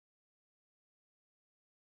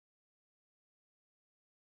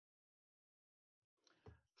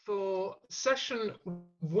For session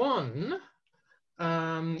one,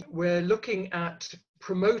 we're looking at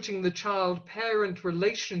promoting the child-parent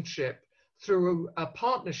relationship through a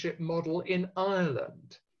partnership model in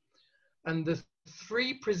Ireland. And the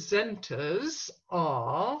three presenters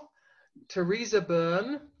are Theresa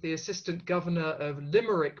Byrne, the Assistant Governor of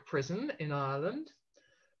Limerick Prison in Ireland,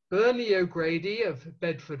 Bernie O'Grady of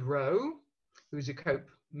Bedford Row, who's a COPE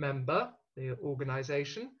member, the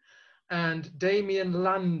organisation, and Damien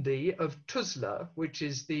Landy of TUSLA, which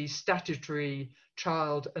is the statutory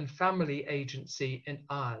child and family agency in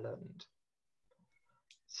Ireland.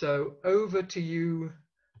 So over to you,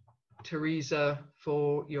 Theresa,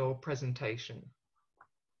 for your presentation.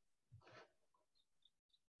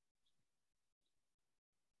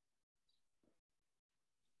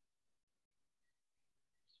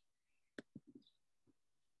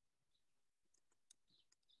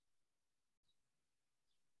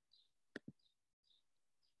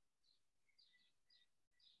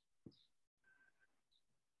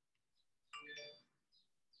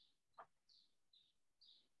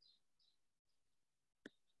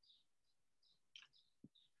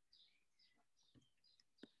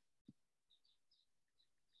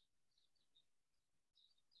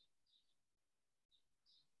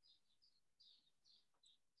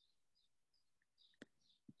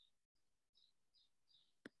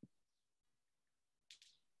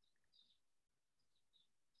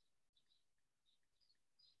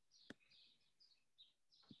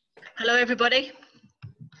 Hello, everybody.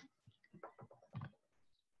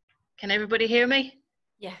 Can everybody hear me?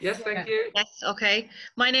 Yes. Yes, thank you. Yes, okay.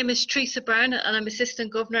 My name is Theresa Byrne and I'm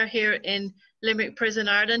Assistant Governor here in Limerick Prison,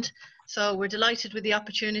 Ireland. So we're delighted with the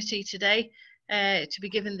opportunity today to be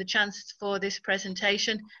given the chance for this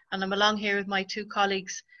presentation. And I'm along here with my two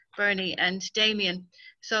colleagues, Bernie and Damien.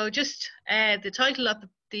 So just the title of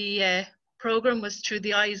the programme was Through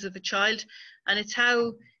the Eyes of a Child, and it's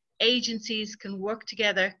how agencies can work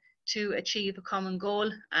together to achieve a common goal.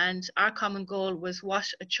 And our common goal was what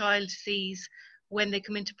a child sees when they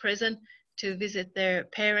come into prison to visit their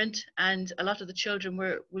parent, and a lot of the children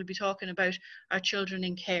we'll be talking about are children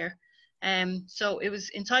in care. So it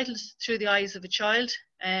was entitled Through the Eyes of a Child,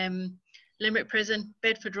 Limerick Prison,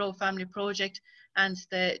 Bedford Row Family Project and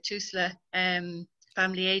the TUSLA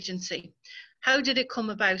Family Agency. How did it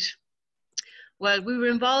come about? Well, we were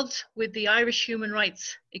involved with the Irish Human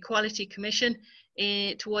Rights Equality Commission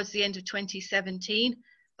towards the end of 2017.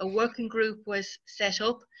 A working group was set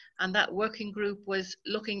up, and that working group was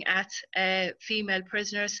looking at female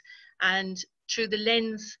prisoners and through the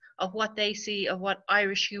lens of what they see of what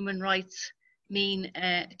Irish human rights mean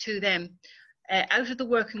to them. Out of the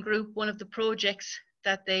working group, one of the projects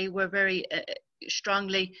that they were very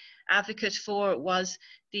strongly advocate for was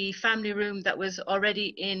the family room that was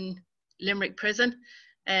already in Limerick Prison.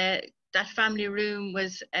 That family room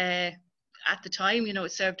was at the time, you know,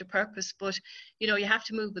 it served a purpose, but you know, you have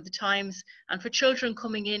to move with the times. And for children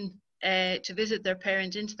coming in to visit their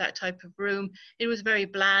parent into that type of room, it was very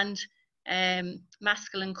bland,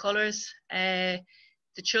 masculine colours, the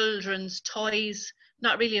children's toys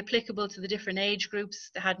not really applicable to the different age groups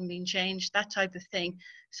that hadn't been changed, that type of thing.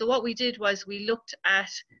 So what we did was we looked at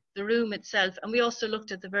the room itself, and we also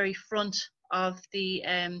looked at the very front of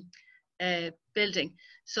the building.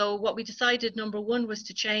 So what we decided, number one, was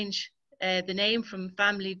to change the name from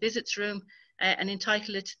Family Visits Room and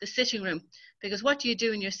entitle it the Sitting Room. Because what do you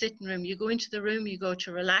do in your sitting room? You go into the room, you go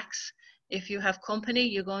to relax. If you have company,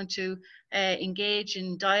 you're going to engage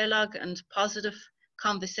in dialogue and positive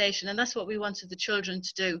conversation, and that's what we wanted the children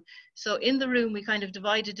to do. So in the room, we kind of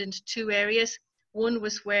divided into two areas. One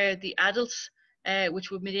was where the adults, which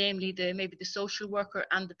would be namely maybe the social worker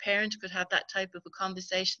and the parent, could have that type of a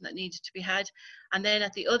conversation that needed to be had. And then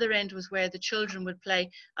at the other end was where the children would play,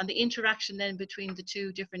 and the interaction then between the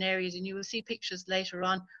two different areas. And you will see pictures later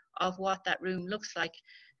on of what that room looks like.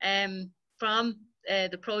 From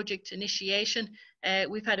the project initiation,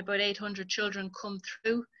 we've had about 800 children come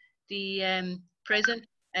through the prison,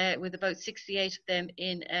 with about 68 of them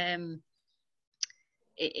in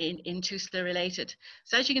TUSLA related.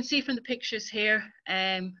 So as you can see from the pictures here,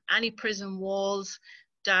 any prison walls,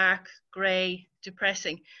 dark, grey,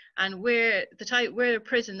 depressing. And we're a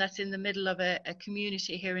prison that's in the middle of a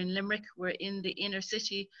community here in Limerick. We're in the inner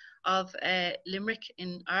city of Limerick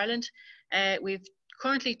in Ireland. We've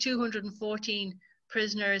currently 214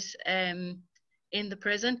 prisoners in the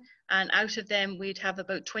prison, and out of them we'd have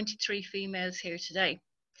about 23 females here today.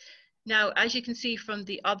 Now, as you can see from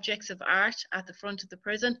the objects of art at the front of the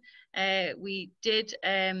prison, we did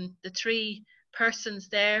the three persons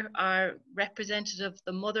there are representative of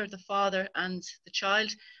the mother, the father and the child,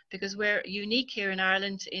 because we're unique here in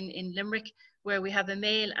Ireland, in Limerick, where we have a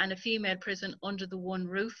male and a female prison under the one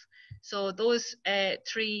roof. So those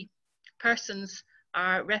three persons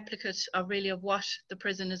are replicates of really of what the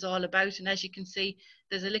prison is all about. And as you can see,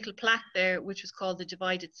 there's a little plaque there which was called the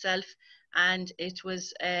Divide Itself, and it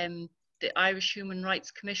was the Irish Human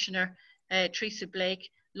Rights Commissioner Teresa Blake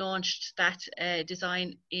launched that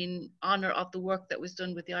design in honour of the work that was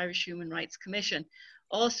done with the Irish Human Rights Commission.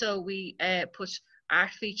 Also, we put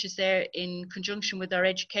art features there in conjunction with our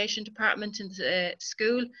education department in the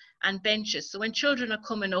school, and benches. So when children are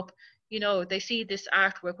coming up, you know, they see this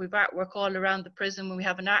artwork. We've artwork all around the prison. When we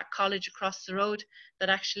have an art college across the road that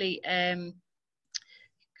actually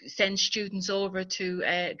sends students over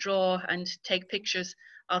to draw and take pictures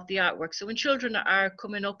of the artwork. So when children are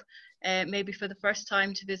coming up, maybe for the first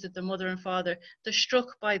time to visit their mother and father, they're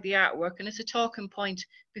struck by the artwork, and it's a talking point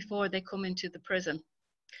before they come into the prison.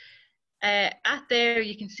 At there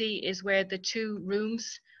you can see is where the two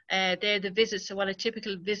rooms, they're the visits, so what a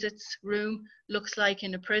typical visits room looks like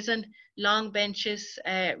in a prison. Long benches,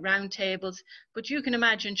 round tables, but you can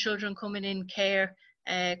imagine children coming in care,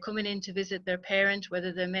 coming in to visit their parent,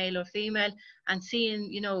 whether they're male or female, and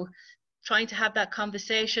seeing, you know, trying to have that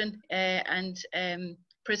conversation, and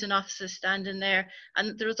prison officers standing there,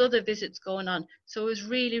 and there's other visits going on. So it was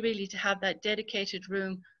really to have that dedicated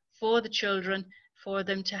room for the children, for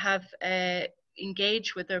them to have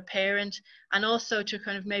engage with their parent, and also to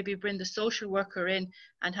kind of maybe bring the social worker in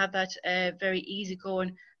and have that very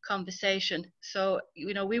easygoing conversation. So,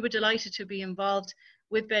 you know, we were delighted to be involved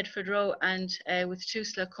with Bedford Row and with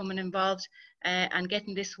TUSLA coming involved and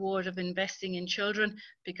getting this award of investing in children,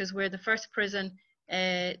 because we're the first prison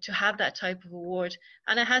to have that type of award.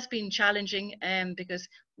 And it has been challenging because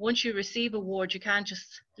once you receive an award, you can't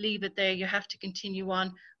just leave it there. You have to continue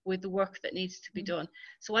on with the work that needs to be done.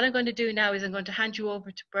 So what I'm going to do now is I'm going to hand you over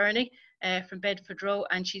to Bernie from Bedford Row,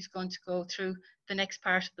 and she's going to go through the next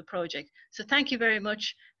part of the project. So thank you very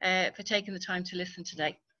much for taking the time to listen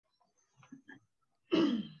today.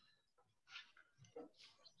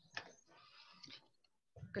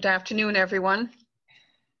 Good afternoon, everyone.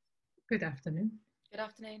 Good afternoon. Good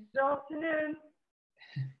afternoon. Good afternoon.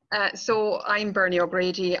 So I'm Bernie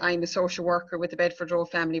O'Grady. I'm a social worker with the Bedford Row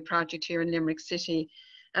Family Project here in Limerick City,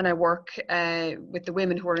 and I work with the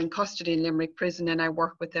women who are in custody in Limerick Prison, and I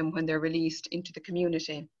work with them when they're released into the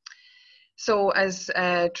community. So as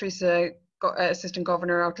Teresa, Assistant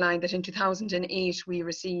Governor, outlined, that in 2008 we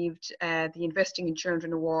received the Investing in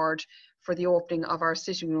Children Award for the opening of our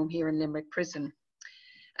sitting room here in Limerick Prison.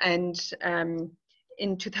 And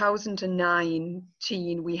in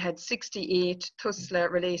 2019, we had 68 TUSLA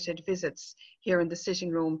related visits here in the sitting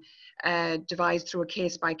room, devised through a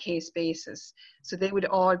case-by-case basis. So they would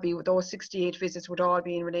all be, those 68 visits would all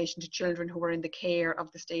be in relation to children who were in the care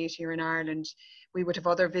of the state here in Ireland. We would have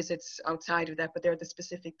other visits outside of that, but they're the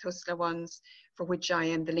specific TUSLA ones for which I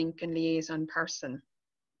am the link and liaison person.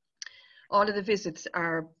 All of the visits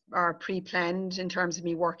are pre-planned in terms of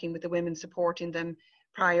me working with the women, supporting them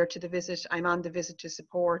prior to the visit. I'm on the visit to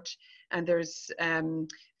support, and there's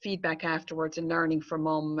feedback afterwards and learning from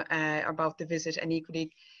mum about the visit, and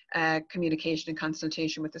equally communication and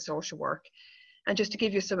consultation with the social work. And just to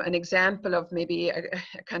give you an example of maybe a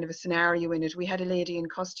kind of a scenario in it, we had a lady in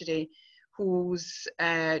custody whose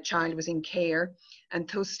child was in care, and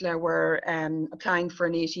TUSLA were applying for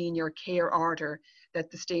an 18-year care order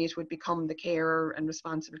that the state would become the carer and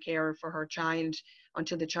responsible carer for her child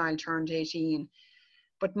until the child turned 18.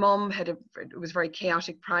 But mum it was very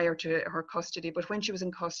chaotic prior to her custody, but when she was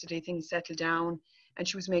in custody, things settled down, and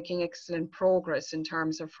she was making excellent progress in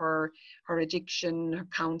terms of her addiction, her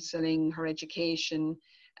counselling, her education,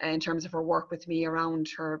 in terms of her work with me around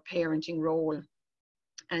her parenting role.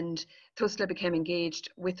 And TUSLA became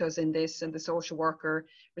engaged with us in this, and the social worker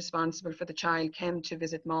responsible for the child came to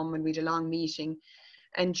visit mum, and we had a long meeting.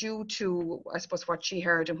 And due to, I suppose, what she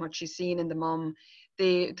heard and what she's seen in the mum,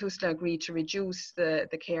 TUSLA agreed to reduce the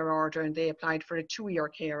care order, and they applied for a 2-year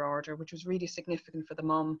care order, which was really significant for the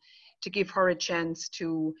mum, to give her a chance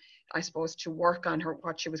to, I suppose, to work on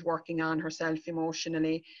what she was working on herself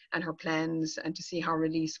emotionally and her plans, and to see how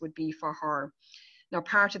release would be for her. Now,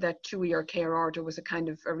 part of that 2-year care order was a kind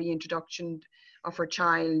of a reintroduction of her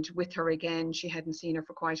child with her again. She hadn't seen her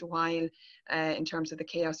for quite a while in terms of the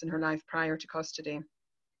chaos in her life prior to custody.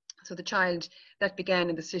 So the child, that began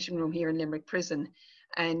in the sitting room here in Limerick Prison,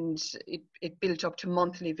 and it built up to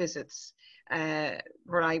monthly visits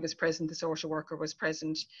where I was present, the social worker was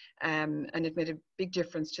present, and it made a big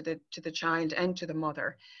difference to the child and to the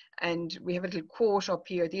mother. And we have a little quote up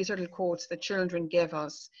here. These are little quotes that children give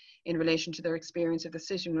us in relation to their experience of the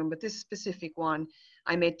sitting room. But this specific one,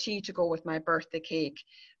 "I made tea to go with my birthday cake."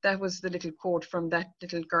 That was the little quote from that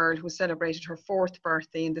little girl who celebrated her 4th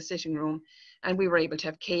birthday in the sitting room. And we were able to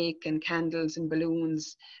have cake and candles and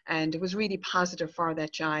balloons. And it was really positive for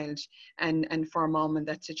that child and for mom in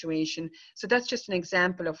that situation. So that's just an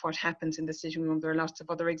example of what happens in the sitting room. There are lots of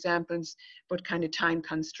other examples, but kind of time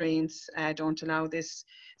constraints don't allow this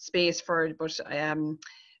space for it. But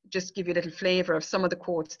just give you a little flavour of some of the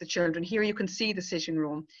quotes the children. Here you can see the sitting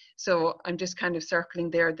room. So I'm just kind of circling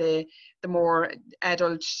there the more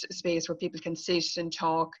adult space where people can sit and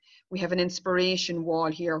talk. We have an inspiration wall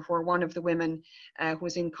here where one of the women who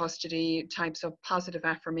is in custody types up positive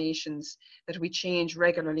affirmations that we change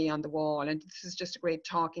regularly on the wall. And this is just a great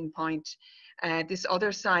talking point. This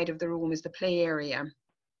other side of the room is the play area.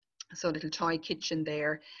 So a little toy kitchen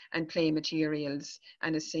there and play materials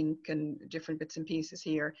and a sink and different bits and pieces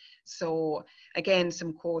here. So again,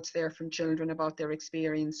 some quotes there from children about their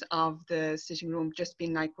experience of the sitting room just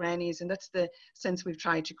being like grannies. And that's the sense we've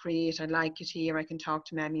tried to create. I like it here. I can talk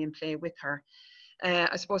to Mammy and play with her.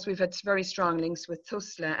 I suppose we've had very strong links with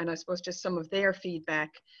TUSLA, and I suppose just some of their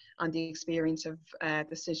feedback on the experience of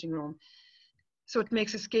the sitting room. So it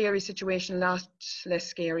makes a scary situation a lot less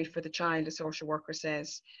scary for the child, a social worker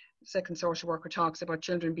says. Second social worker talks about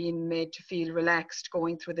children being made to feel relaxed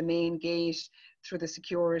going through the main gate, through the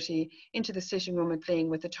security, into the sitting room and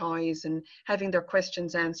playing with the toys, and having their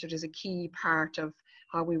questions answered is a key part of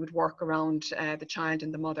how we would work around the child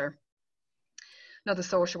and the mother. Now the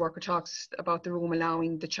social worker talks about the room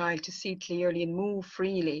allowing the child to see clearly and move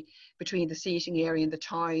freely between the seating area and the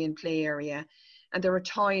toy and play area. And there are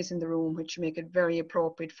toys in the room which make it very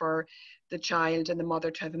appropriate for the child and the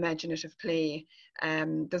mother to have imaginative play.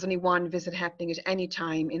 There's only one visit happening at any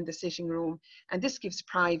time in the sitting room, and this gives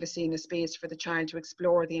privacy and a space for the child to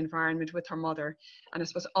explore the environment with her mother, and I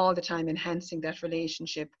suppose all the time enhancing that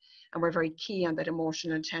relationship. And we're very key on that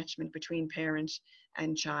emotional attachment between parent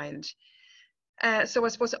and child. So I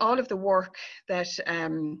suppose all of the work that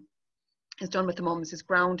is done with the mums is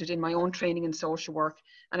grounded in my own training in social work,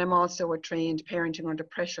 and I'm also a trained parenting under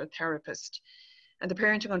pressure therapist. And the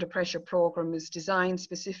Parenting Under Pressure program is designed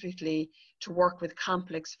specifically to work with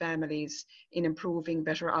complex families in improving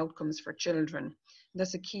better outcomes for children. And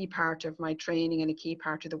that's a key part of my training and a key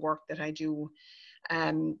part of the work that I do.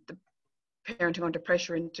 The Parenting Under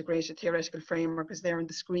Pressure integrated theoretical framework is there on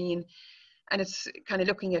the screen, and it's kind of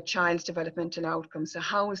looking at child's developmental outcomes. So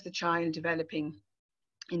how is the child developing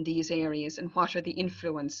in these areas, and what are the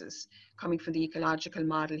influences coming from the ecological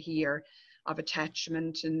model here of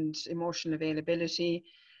attachment and emotional availability,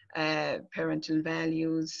 parental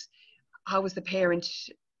values, how is the parent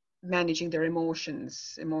managing their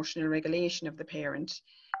emotions, emotional regulation of the parent,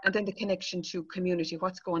 and then the connection to community,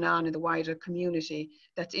 what's going on in the wider community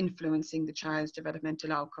that's influencing the child's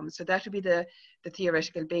developmental outcomes. So that would be the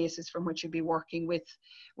theoretical basis from which you'd be working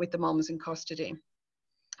with the mums in custody.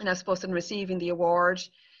 And I suppose in receiving the award,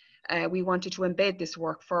 we wanted to embed this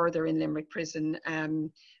work further in Limerick Prison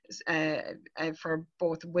for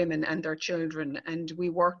both women and their children. And we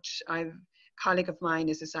worked, a colleague of mine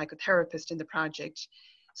is a psychotherapist in the project.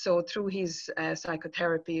 So through his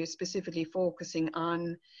psychotherapy, specifically focusing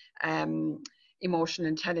on emotional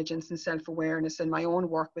intelligence and self-awareness, and my own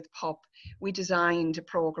work with PUP, we designed a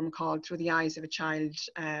program called Through the Eyes of a Child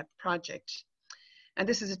project. And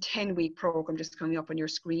this is a 10-week program just coming up on your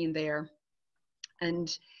screen there.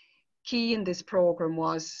 And key in this program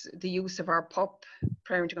was the use of our PUP,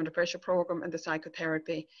 Parenting Under Pressure program, and the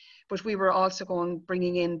psychotherapy. But we were also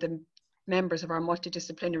bringing in the members of our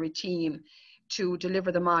multidisciplinary team to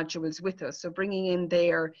deliver the modules with us. So bringing in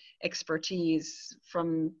their expertise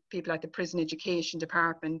from people like the Prison Education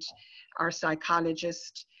Department, our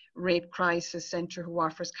psychologist, Rape Crisis Centre who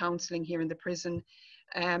offers counselling here in the prison,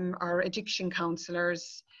 our addiction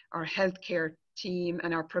counsellors, our healthcare team,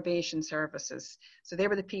 and our probation services. So they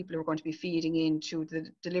were the people who were going to be feeding into the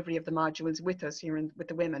delivery of the modules with us here with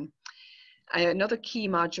the women. Another key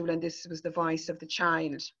module in this was the voice of the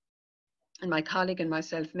child. And my colleague and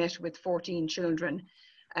myself met with 14 children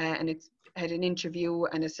and had an interview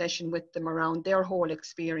and a session with them around their whole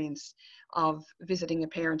experience of visiting a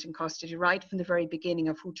parent in custody, right from the very beginning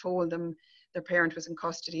of who told them their parent was in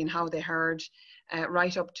custody and how they heard,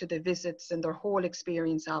 right up to the visits and their whole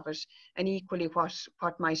experience of it, and equally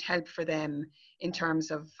what might help for them in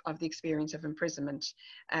terms of the experience of imprisonment.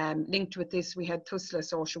 Linked with this, we had TUSLA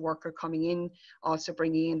social worker coming in, also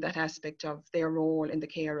bringing in that aspect of their role in the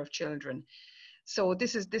care of children. So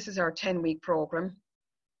this is our 10-week program.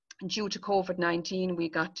 Due to COVID-19, we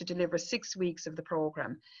got to deliver 6 weeks of the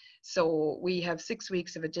program. So we have 6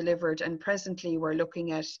 weeks of it delivered, and presently we're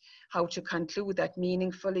looking at how to conclude that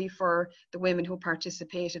meaningfully for the women who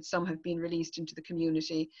participated. Some have been released into the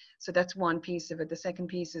community. So that's one piece of it. The second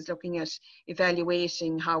piece is looking at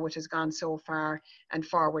evaluating how it has gone so far and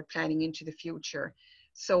forward planning into the future.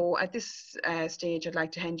 So at this stage, I'd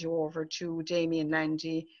like to hand you over to Damien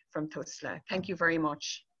Landy from TUSLA. Thank you very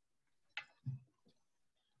much.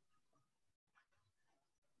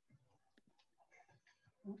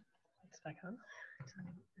 Back on.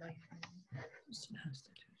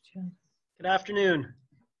 Good afternoon.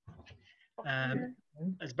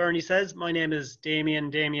 As Bernie says, my name is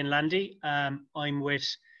Damien Landy. I'm with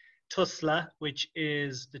TUSLA, which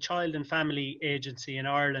is the Child and Family Agency in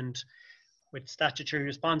Ireland with statutory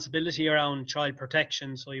responsibility around child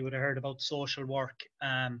protection. So you would have heard about social work.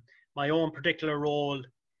 My own particular role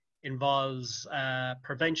involves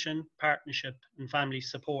prevention, partnership and family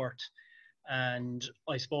support. And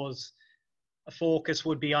I suppose a focus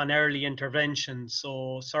would be on early intervention.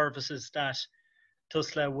 So services that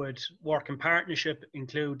TUSLA would work in partnership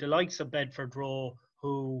include the likes of Bedford Row,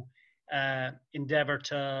 who endeavour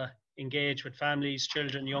to engage with families,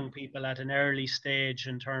 children, young people at an early stage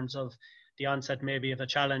in terms of the onset maybe of a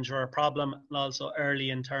challenge or a problem, and also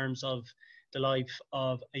early in terms of the life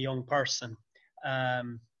of a young person.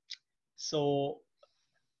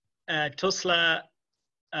 TUSLA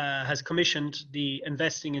has commissioned the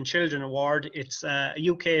Investing in Children Award. It's a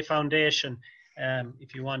UK foundation,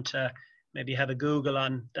 if you want to maybe have a Google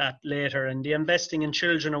on that later. And the Investing in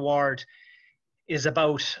Children Award is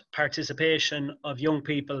about participation of young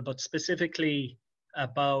people, but specifically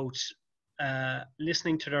about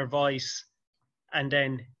listening to their voice and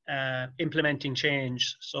then implementing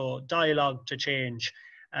change. So dialogue to change.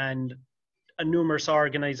 And numerous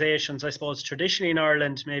organisations, I suppose, traditionally in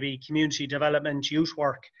Ireland, maybe community development, youth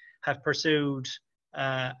work, have pursued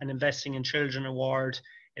an Investing in Children Award.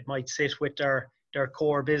 It might sit with their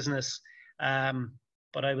core business.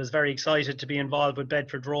 But I was very excited to be involved with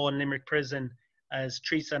Bedford Row and Limerick Prison. As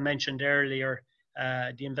Teresa mentioned earlier,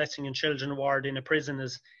 the Investing in Children Award in a prison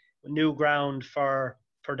is new ground for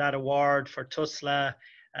that award, for TUSLA.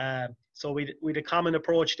 So we'd a common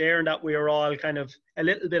approach there, and that we were all kind of a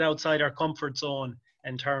little bit outside our comfort zone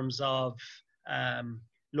in terms of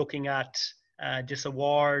looking at this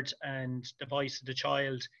award and the voice of the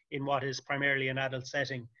child in what is primarily an adult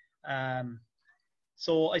setting.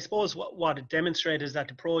 So I suppose what it demonstrated is that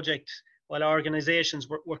the project, while organisations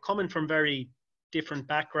were coming from very different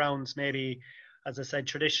backgrounds, maybe, as I said,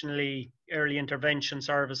 traditionally early intervention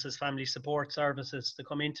services, family support services to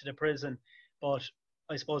come into the prison, but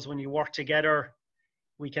I suppose when you work together,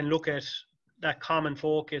 we can look at that common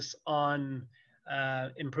focus on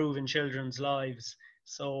improving children's lives.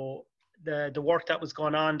 So the work that was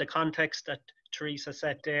going on, the context that Teresa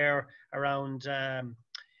set there around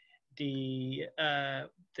the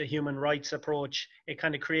human rights approach, it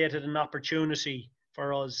kind of created an opportunity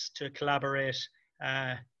for us to collaborate.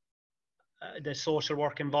 The social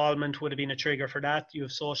work involvement would have been a trigger for that. You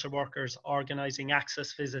have social workers organising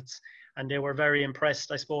access visits, and they were very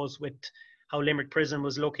impressed, I suppose, with how Limerick Prison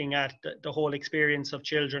was looking at the whole experience of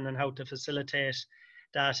children and how to facilitate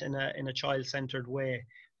that in a child-centred way.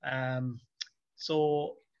 In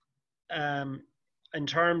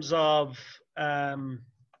terms of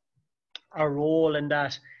our role in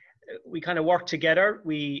that, we kind of worked together.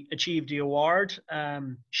 We achieved the award,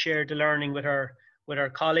 shared the learning with our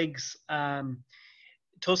colleagues.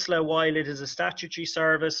 TUSLA, while it is a statutory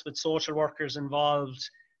service with social workers involved,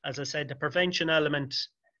 as I said, the prevention element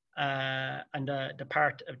and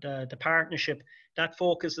the partnership, that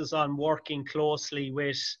focuses on working closely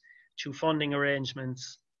with, through funding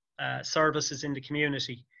arrangements, services in the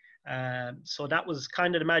community. So that was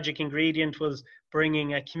kind of the magic ingredient, was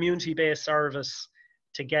bringing a community-based service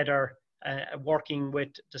together, working with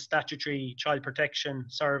the statutory child protection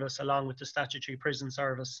service along with the statutory prison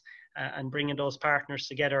service, and bringing those partners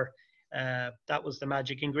together. That was the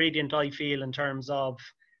magic ingredient, I feel, in terms of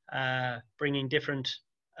bringing different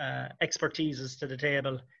expertises to the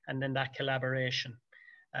table, and then that collaboration.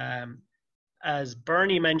 As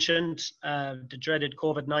Bernie mentioned, the dreaded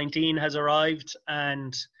COVID-19 has arrived,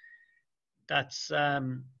 and that's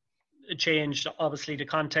changed obviously the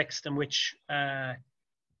context in which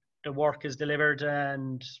the work is delivered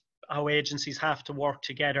and how agencies have to work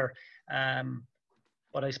together.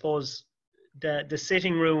 But I suppose the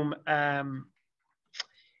sitting room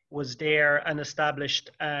was there and established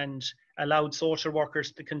and allowed social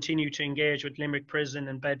workers to continue to engage with Limerick Prison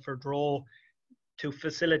and Bedford Row to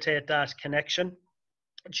facilitate that connection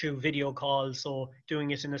through video calls. So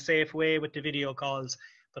doing it in a safe way with the video calls,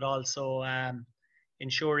 but also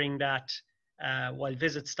ensuring that while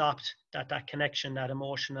visits stopped, that connection, that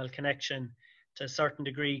emotional connection to a certain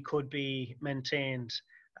degree could be maintained.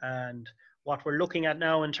 And what we're looking at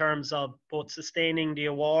now in terms of both sustaining the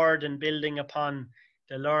award and building upon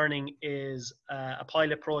the learning is a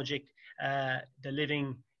pilot project, the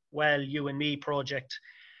Living Well You and Me project.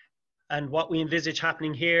 And what we envisage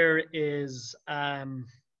happening here is, I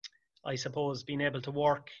suppose, being able to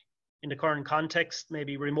work in the current context,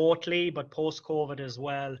 maybe remotely, but post-COVID as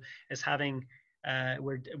well, as having,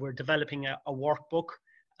 we're developing a workbook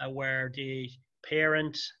where the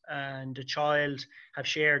parent and the child have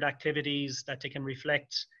shared activities that they can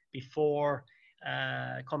reflect before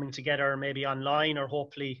coming together, maybe online, or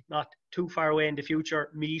hopefully not too far away in the future,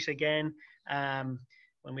 meet again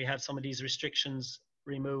when we have some of these restrictions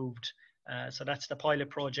removed. So that's the pilot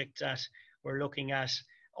project that we're looking at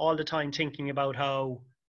all the time, thinking about how,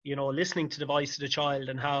 you know, listening to the voice of the child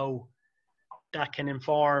and how that can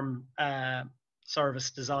inform service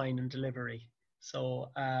design and delivery. So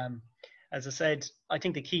as I said, I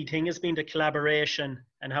think the key thing has been the collaboration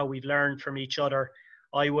and how we've learned from each other.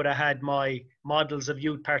 I would have had my models of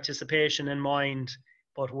youth participation in mind,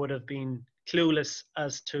 but would have been clueless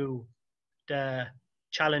as to the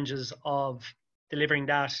challenges of delivering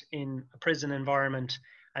that in a prison environment.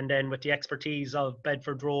 And then with the expertise of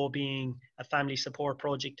Bedford Row being a family support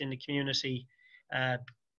project in the community,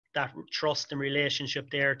 that trust and relationship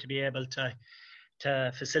there to be able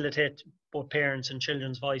to facilitate both parents and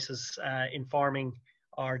children's voices informing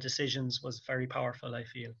our decisions was very powerful, I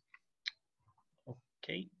feel.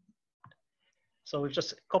 Okay. So we've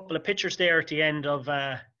just a couple of pictures there at the end of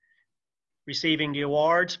receiving the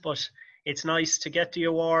award, but it's nice to get the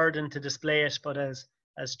award and to display it. But as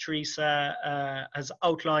Teresa has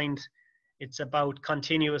outlined, it's about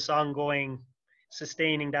continuous, ongoing,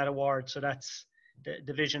 sustaining that award. So that's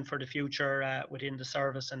the vision for the future within the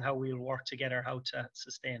service and how we'll work together, how to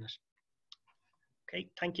sustain it. Okay,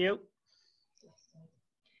 thank you.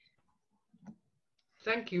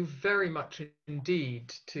 Thank you very much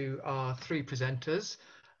indeed to our three presenters.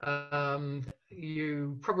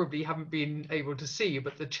 You probably haven't been able to see,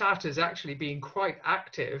 but the chat is actually being quite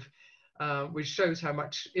active, which shows how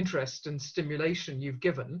much interest and stimulation you've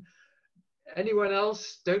given. Anyone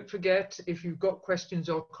else, don't forget, if you've got questions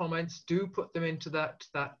or comments, do put them into that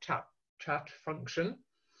chat function.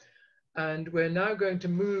 And we're now going to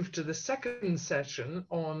move to the second session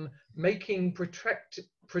on making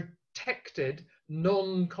protected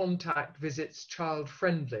non-contact visits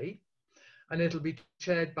child-friendly. And it'll be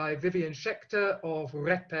chaired by Vivian Schechter of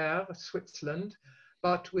Repair, Switzerland.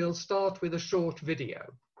 But we'll start with a short video.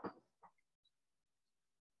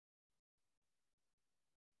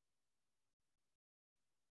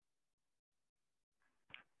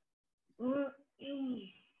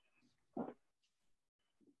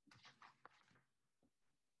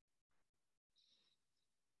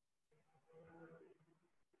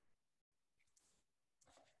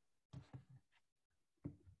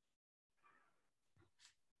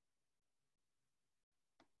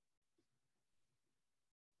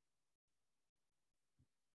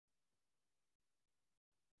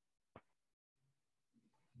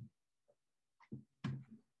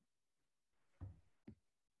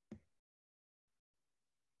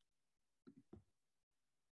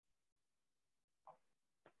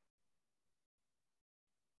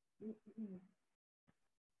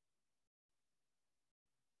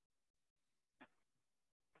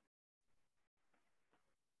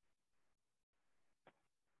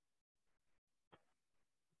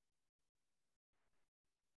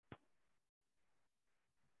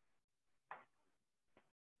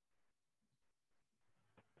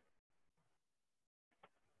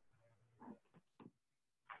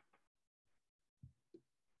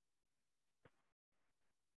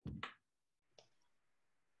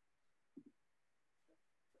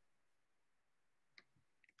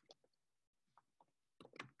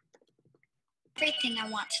 Everything I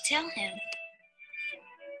want to tell him.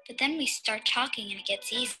 But then we start talking and it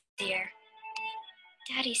gets easier.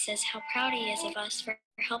 Daddy says how proud he is of us for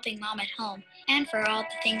helping Mom at home and for all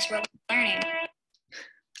the things we're learning.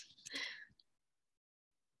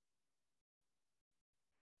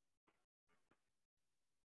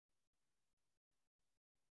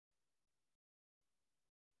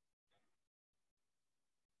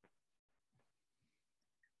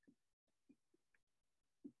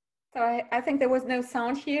 So I think there was no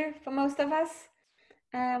sound here for most of us.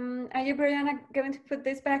 Are you, Brianna, going to put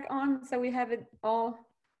this back on so we have it all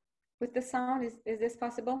with the sound? Is this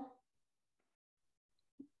possible?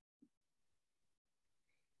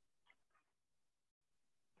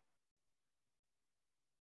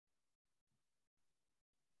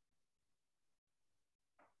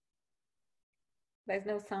 There's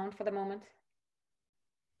no sound for the moment.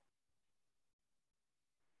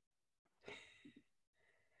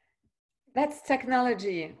 That's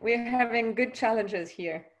technology. We're having good challenges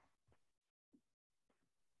here.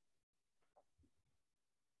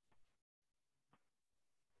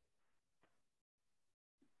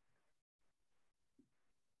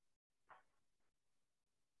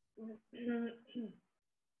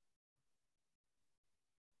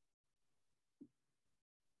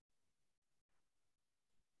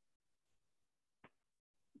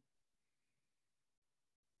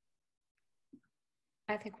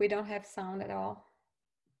 I think we don't have sound at all.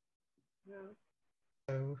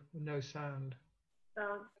 No, no sound.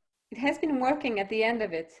 It has been working at the end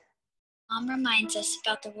of it. Mom reminds us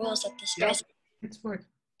about the rules at this Yep. prison. It's work.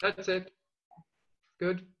 That's it.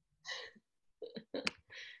 Good.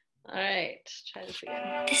 All right, try this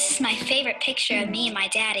again. This is my favorite picture of me and my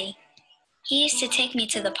daddy. He used to take me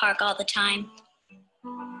to the park all the time.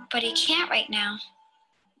 But he can't right now,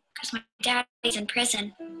 because my daddy's in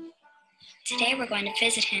prison. Today we're going to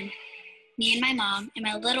visit him. Me and my mom and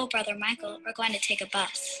my little brother Michael are going to take a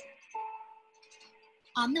bus.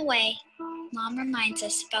 On the way, Mom reminds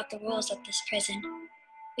us about the rules at this prison.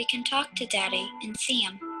 We can talk to Daddy and see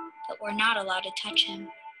him, but we're not allowed to touch him.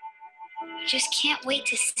 I just can't wait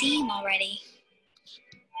to see him already.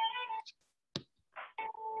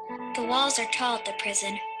 The walls are tall at the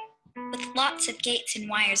prison, with lots of gates and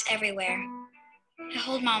wires everywhere. I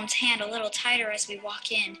hold Mom's hand a little tighter as we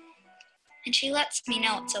walk in, and she lets me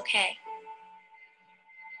know it's okay.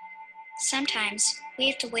 Sometimes we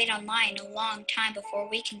have to wait online a long time before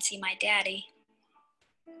we can see my daddy.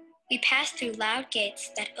 We pass through loud gates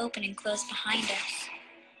that open and close behind us.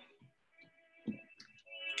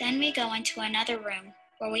 Then we go into another room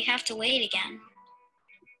where we have to wait again.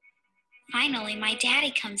 Finally, my daddy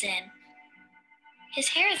comes in. His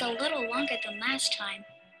hair is a little longer than last time.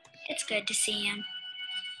 It's good to see him.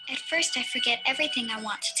 At first, I forget everything I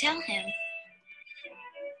want to tell him.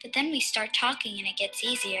 But then we start talking and it gets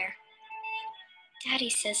easier. Daddy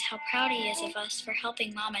says how proud he is of us for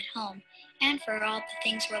helping Mom at home and for all the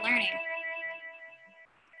things we're learning.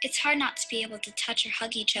 It's hard not to be able to touch or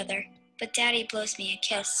hug each other, but Daddy blows me a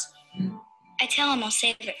kiss. I tell him I'll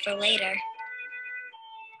save it for later.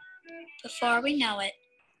 Before we know it,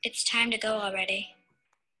 it's time to go already.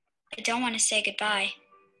 I don't want to say goodbye.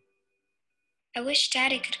 I wish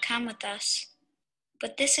Daddy could come with us,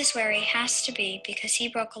 but this is where he has to be because he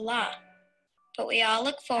broke a law. But we all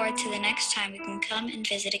look forward to the next time we can come and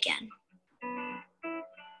visit again.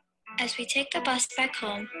 As we take the bus back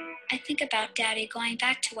home, I think about Daddy going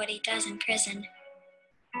back to what he does in prison.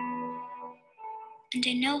 And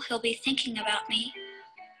I know he'll be thinking about me,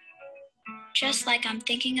 just like I'm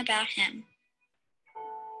thinking about him.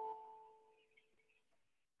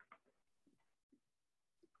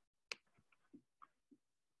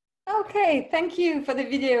 Okay, thank you for the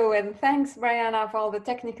video and thanks, Brianna, for all the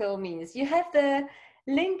technical means. You have the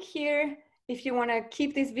link here if you want to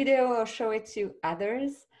keep this video or show it to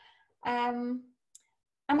others. I'm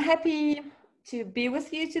happy to be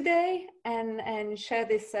with you today and share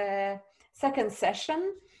this second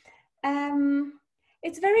session.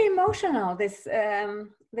 It's very emotional, this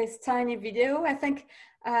tiny video. I think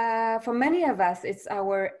for many of us, it's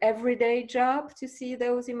our everyday job to see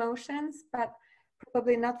those emotions, but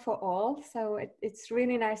probably not for all. So it's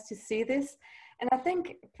really nice to see this. And I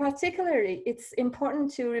think particularly it's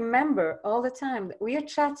important to remember all the time that we are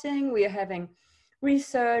chatting, we are having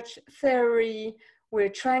research, theory, we're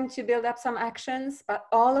trying to build up some actions, but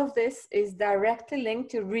all of this is directly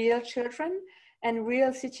linked to real children and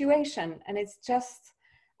real situation. And it's just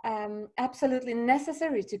absolutely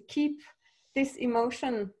necessary to keep this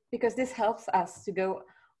emotion because this helps us to go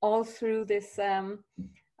all through this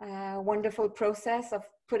wonderful process of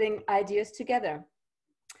putting ideas together.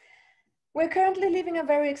 We're currently living a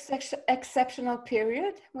very exceptional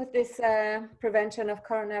period with this prevention of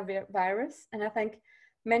coronavirus. And I think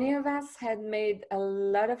many of us had made a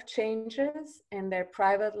lot of changes in their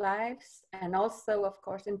private lives and also, of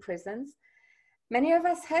course, in prisons. Many of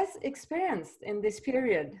us has experienced in this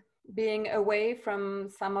period being away from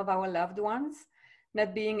some of our loved ones,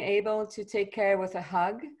 not being able to take care with a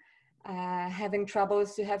hug, having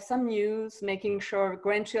troubles to have some news, making sure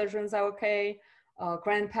grandchildren are okay, or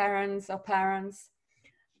grandparents or parents.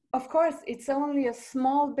 Of course, it's only a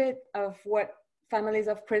small bit of what families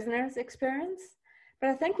of prisoners experience, but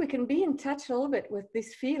I think we can be in touch a little bit with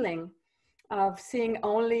this feeling of seeing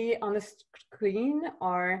only on a screen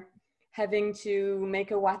or having to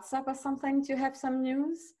make a WhatsApp or something to have some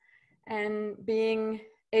news, and being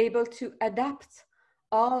able to adapt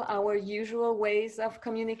all our usual ways of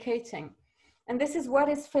communicating. And this is what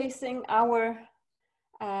is facing our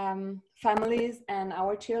families and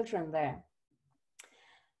our children there.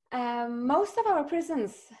 Most of our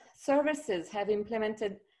prisons services have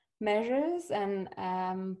implemented measures and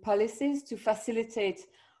policies to facilitate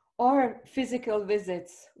or physical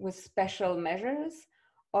visits with special measures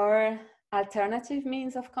or alternative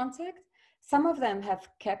means of contact. Some of them have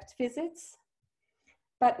kept visits,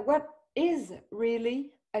 but what is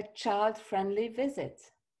really a child-friendly visit?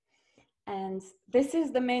 And this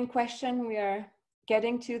is the main question we are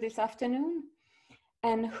getting to this afternoon.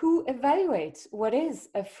 And who evaluates what is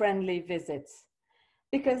a friendly visit?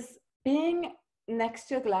 Because being next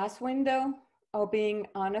to a glass window or being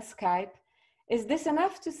on a Skype, is this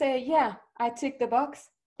enough to say, yeah, I tick the box,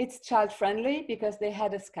 it's child-friendly because they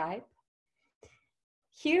had a Skype?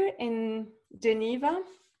 Here in Geneva,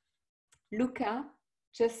 Luca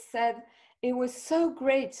just said it was so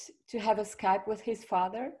great to have a Skype with his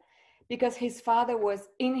father because his father was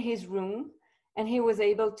in his room and he was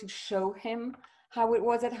able to show him how it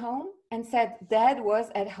was at home, and said Dad was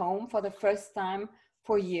at home for the first time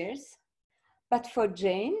for years. But for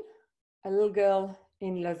Jane, a little girl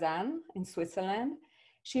in Lausanne, in Switzerland,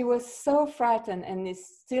 she was so frightened and is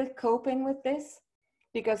still coping with this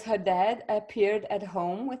because her dad appeared at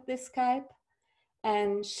home with this Skype,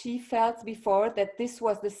 and she felt before that this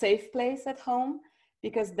was the safe place at home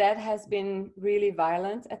because Dad has been really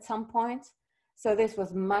violent at some point. So this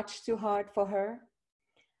was much too hard for her.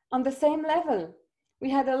 On the same level, we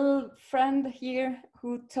had a little friend here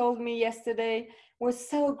who told me yesterday was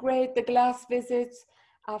so great, the glass visits.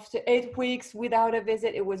 After 8 weeks without a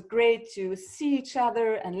visit, it was great to see each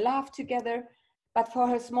other and laugh together. But for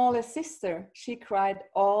her smaller sister, she cried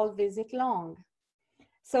all visit long.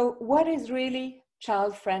 So what is really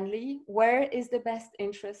child-friendly? Where is the best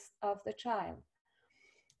interest of the child?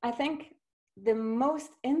 I think the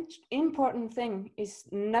most important thing is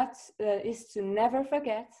to never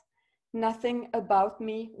forget nothing about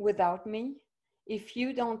me without me. If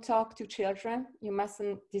you don't talk to children, you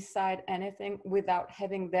mustn't decide anything without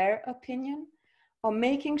having their opinion or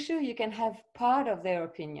making sure you can have part of their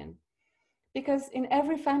opinion. Because in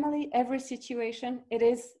every family, every situation,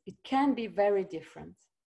 it can be very different.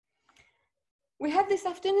 We have this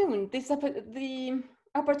afternoon the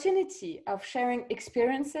opportunity of sharing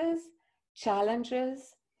experiences,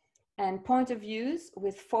 challenges, and point of views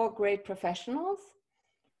with 4 great professionals.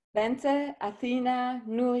 Bente, Athena,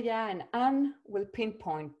 Nuria, and Anne will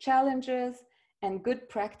pinpoint challenges and good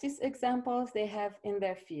practice examples they have in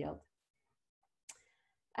their field.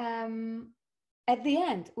 At the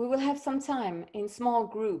end, we will have some time in small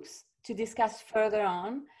groups to discuss further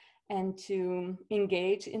on and to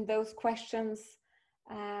engage in those questions.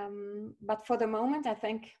 But for the moment, I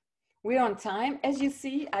think we're on time. As you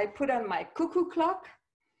see, I put on my cuckoo clock,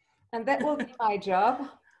 and that will be my job.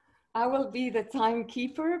 I will be the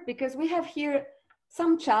timekeeper because we have here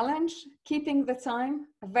some challenge, keeping the time,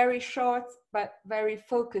 a very short but very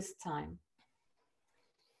focused time.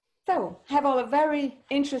 So have all a very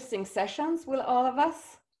interesting sessions with all of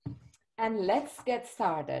us, and let's get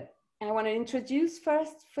started. I want to introduce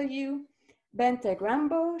first for you Bente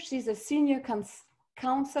Grambo. She's a senior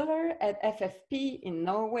counselor at FFP in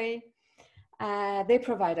Norway. They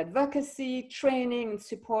provide advocacy, training, and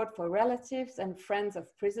support for relatives and friends of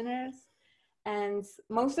prisoners. And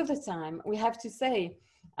most of the time, we have to say,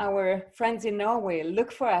 our friends in Norway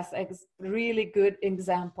look for us as really good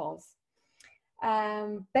examples.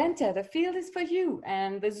 Bente, the field is for you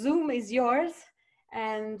and the Zoom is yours.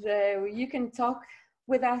 And you can talk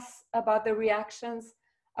with us about the reactions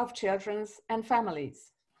of children and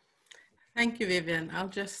families. Thank you, Vivian. I'll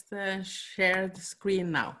just share the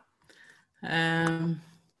screen now. Can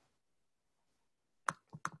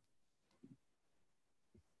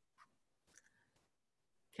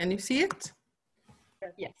you see it?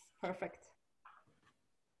 Yes, perfect.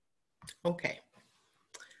 Okay.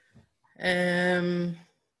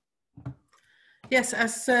 Yes,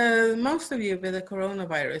 as most of you with the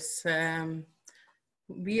coronavirus,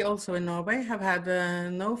 we also in Norway have had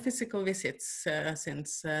no physical visits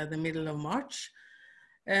since the middle of March.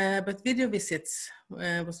 But video visits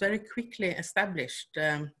was very quickly established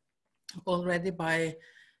already by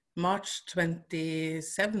March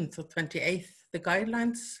 27th or 28th. The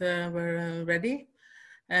guidelines were ready,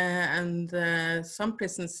 and some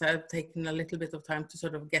prisons have taken a little bit of time to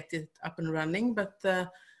sort of get it up and running, but the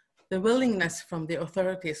willingness from the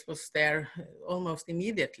authorities was there almost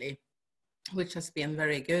immediately, which has been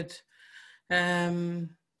very good.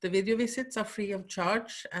 The video visits are free of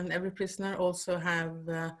charge, and every prisoner also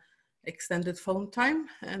have extended phone time,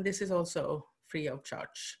 and this is also free of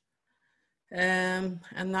charge. And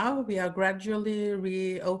now we are gradually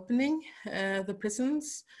reopening the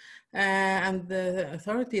prisons, and the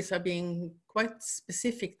authorities are being quite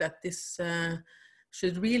specific that this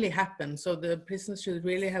should really happen. So the prisons should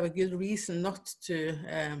really have a good reason not to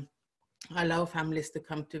allow families to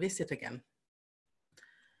come to visit again.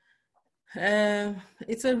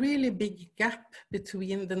 It's a really big gap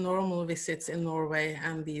between the normal visits in Norway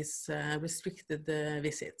and these restricted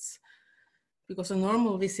visits. Because a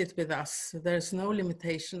normal visit with us, there's no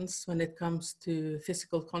limitations when it comes to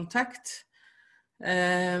physical contact.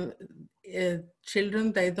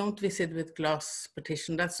 Children, they don't visit with glass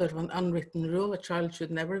partition. That's sort of an unwritten rule. A child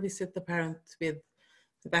should never visit the parent with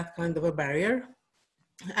that kind of a barrier.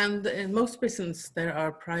 And in most prisons, there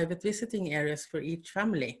are private visiting areas for each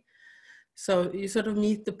family. So you sort of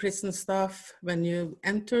meet the prison staff when you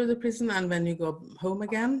enter the prison and when you go home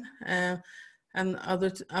again. And other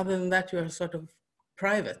than that, you are sort of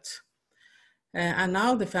private. And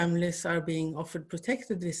now the families are being offered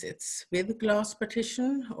protected visits with glass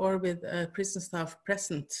partition or with prison staff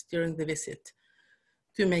present during the visit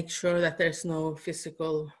to make sure that there's no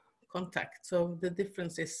physical contact. So the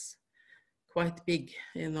difference is quite big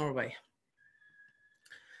in Norway.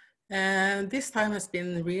 And this time has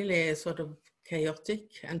been really sort of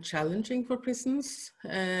chaotic and challenging for prisons.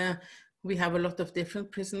 We have a lot of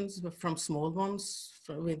different prisons, from small ones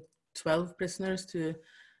with 12 prisoners to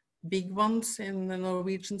big ones in the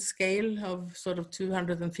Norwegian scale of sort of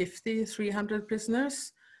 250, 300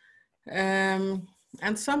 prisoners. And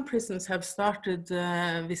some prisons have started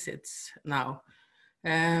visits now.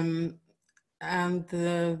 And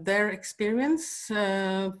their experience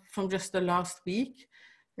from just the last week,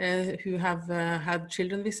 who have had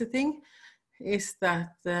children visiting, is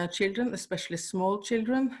that children, especially small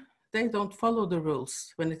children, they don't follow the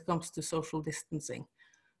rules when it comes to social distancing.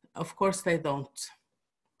 Of course they don't.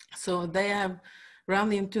 So they have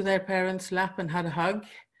run into their parents' lap and had a hug.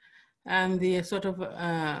 And the sort of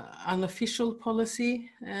unofficial policy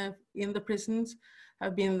in the prisons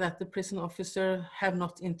have been that the prison officer have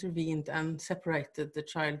not intervened and separated the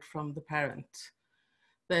child from the parent.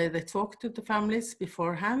 They talk to the families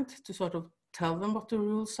beforehand to sort of tell them what the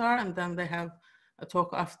rules are, and then they have a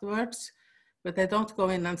talk afterwards, but they don't go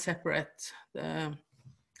in and separate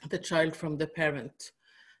the child from the parent.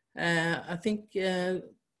 I think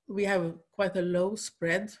we have quite a low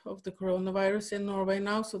spread of the coronavirus in Norway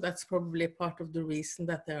now, so that's probably part of the reason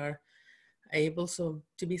that they are able to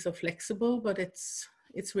be so flexible, but it's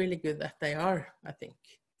really good that they are, I think.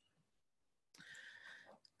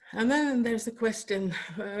 And then there's a question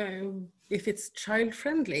if it's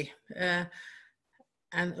child-friendly.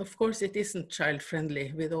 And of course it isn't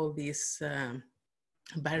child-friendly with all these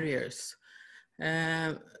barriers.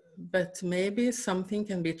 But maybe something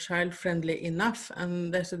can be child-friendly enough,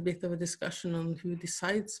 and there's a bit of a discussion on who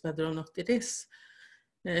decides whether or not it is.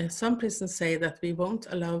 Some prisons say that we won't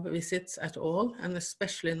allow visits at all, and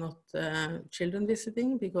especially not children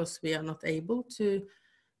visiting, because we are not able to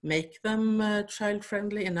make them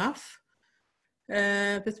child-friendly enough.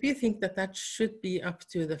 But we think that that should be up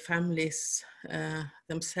to the families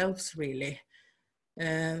themselves, really.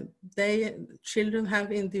 Children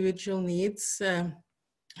have individual needs.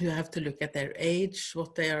 You have to look at their age,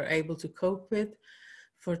 what they are able to cope with.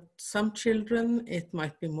 For some children, it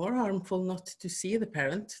might be more harmful not to see the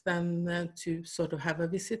parent than to sort of have a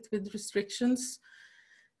visit with restrictions.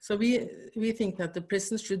 So we think that the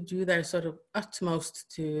prisons should do their sort of utmost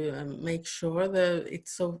to make sure that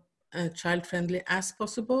it's so child-friendly as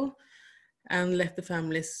possible, and let the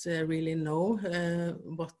families really know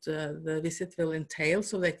what the visit will entail,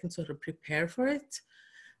 so they can sort of prepare for it.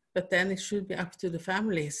 But then it should be up to the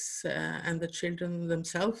families and the children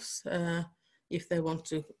themselves if they want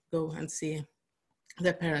to go and see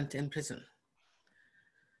their parent in prison.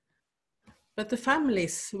 But the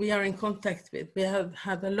families we are in contact with, we have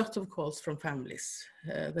had a lot of calls from families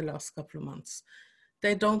the last couple of months.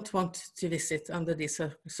 They don't want to visit under these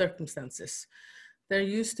circumstances. They're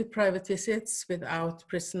used to private visits without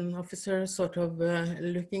prison officers sort of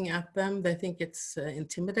looking at them. They think it's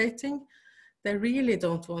intimidating. They really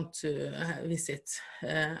don't want to visit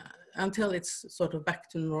until it's sort of back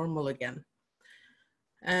to normal again.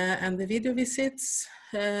 And the video visits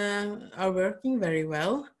are working very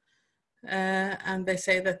well. And they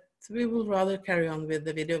say that we will rather carry on with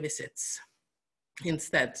the video visits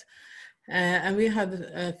instead. And we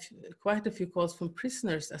had quite a few calls from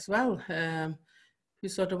prisoners as well, who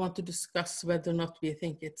sort of want to discuss whether or not we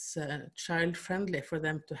think it's child-friendly for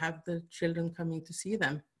them to have the children coming to see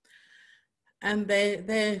them. And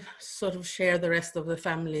they sort of share the rest of the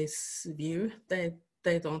family's view. They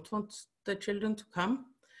don't want the children to come.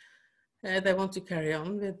 they want to carry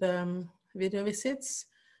on with video visits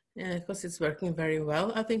because it's working very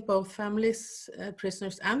well. I think both families,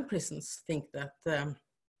 prisoners and prisons think that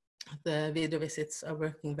the video visits are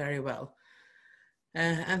working very well.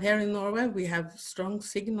 And here in Norway, we have strong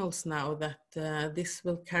signals now that this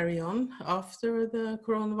will carry on after the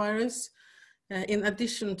coronavirus, in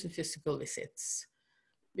addition to physical visits,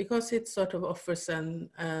 because it sort of offers an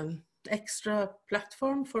extra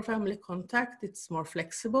platform for family contact. It's more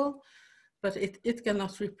flexible, but it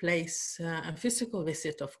cannot replace a physical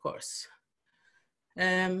visit, of course.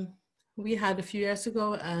 We had a few years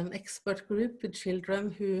ago an expert group with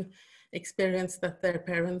children who experienced that their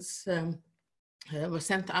parents were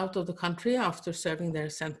sent out of the country after serving their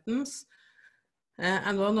sentence.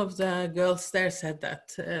 And one of the girls there said that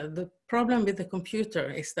the problem with the computer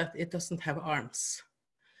is that it doesn't have arms.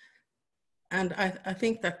 And I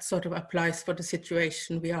think that sort of applies for the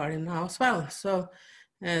situation we are in now as well. So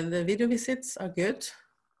the video visits are good,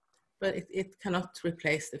 but it cannot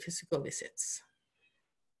replace the physical visits.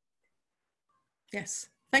 Yes,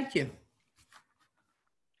 thank you.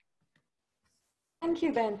 Thank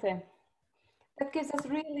you, Bente. That gives us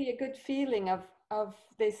really a good feeling of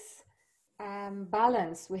this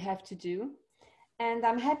balance we have to do. And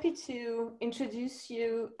I'm happy to introduce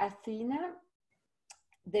you Athena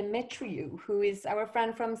Demetriou, who is our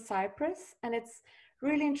friend from Cyprus. And it's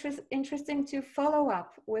really interesting to follow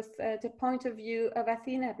up with the point of view of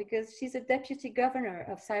Athena, because she's a deputy governor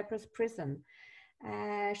of Cyprus prison.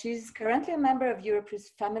 She's currently a member of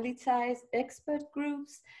Europe's Family Ties expert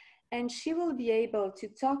groups, and she will be able to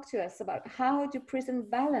talk to us about how the prison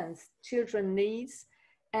balance children's needs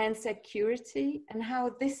and security and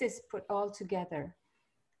how this is put all together.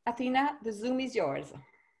 Athena, the Zoom is yours.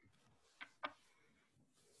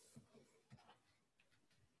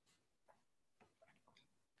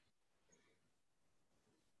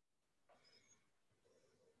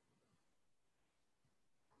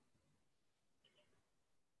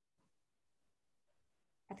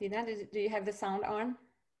 Athena, do you have the sound on?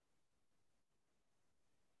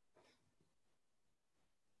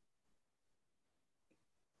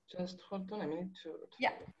 Just hold on a minute to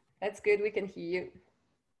yeah, that's good. We can hear you.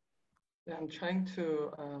 Yeah, I'm trying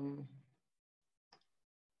to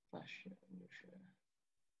flash it.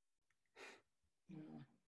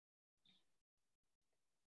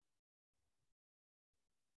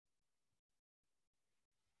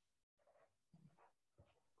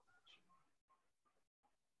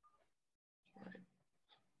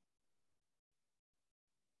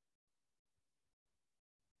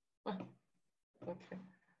 Okay.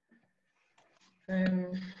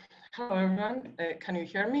 Hello, everyone. Can you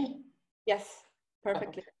hear me? Yes,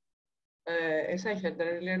 perfectly. As I heard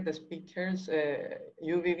earlier, the speakers,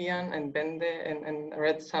 you, Vivian, and Bente, and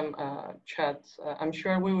read some chats. I'm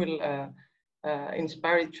sure we will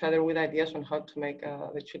inspire each other with ideas on how to make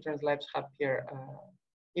the children's lives happier,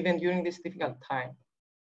 even during this difficult time.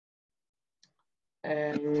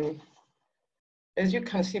 As you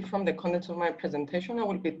can see from the contents of my presentation, I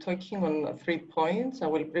will be talking on 3 points. I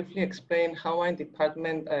will briefly explain how my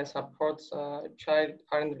department supports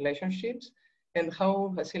child-parent relationships and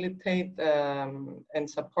how facilitate and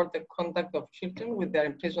support the contact of children with their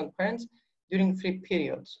imprisoned parents during 3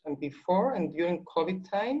 periods, and before and during COVID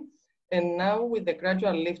time, and now with the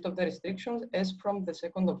gradual lift of the restrictions as from the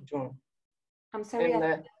 2nd of June. I'm sorry,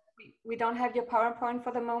 we don't have your PowerPoint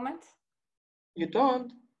for the moment? You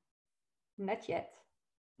don't? Not yet.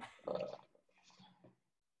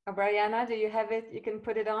 Brianna, do you have it? You can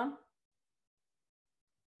put it on?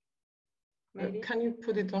 Maybe. Can you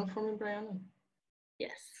put it on for me, Brianna?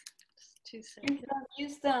 Yes. Just 2 seconds.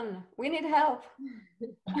 Houston, we need help.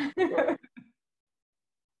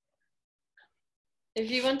 If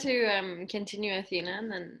you want to continue, Athena,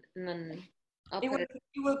 and then I'll put it.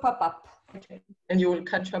 It will pop up. Okay. And you will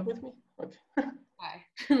catch up with me? Okay. Hi.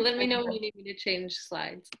 Let me know when you need me to change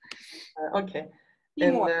slides. Okay.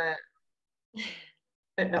 And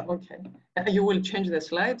okay. You will change the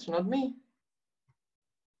slides, not me?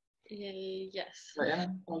 Yes. Yeah.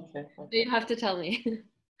 Okay. You have to tell me.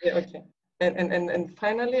 Yeah. Okay. And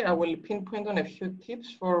finally, I will pinpoint on a few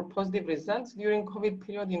tips for positive results during COVID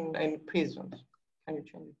period in prisons. Can you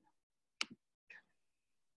change it?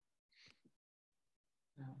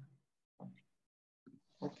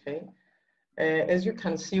 Okay. As you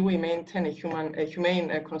can see, we maintain a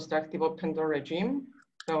humane, constructive open door regime.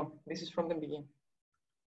 So this is from the beginning.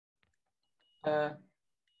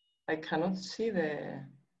 I cannot see the.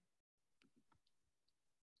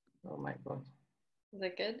 Oh my God. Is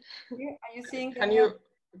that good? Are you seeing?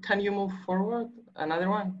 Can you move forward another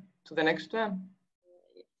one to the next one?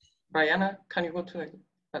 Brianna, can you go to the?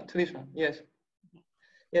 To this one, yes.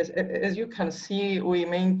 Yes, as you can see, we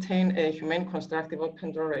maintain a humane constructive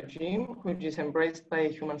open door regime, which is embraced by a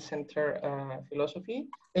human-centered philosophy,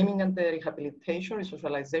 aiming at the rehabilitation,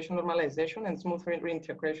 resocialization, normalization, and smooth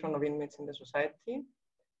reintegration of inmates in the society.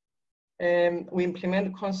 We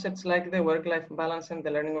implement concepts like the work-life balance and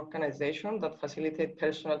the learning organization that facilitate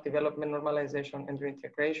personal development, normalization, and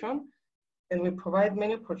reintegration. And we provide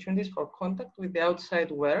many opportunities for contact with the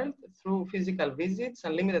outside world through physical visits,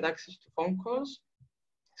 unlimited access to phone calls,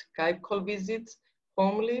 Skype call visits,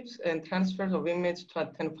 home lives, and transfers of inmates to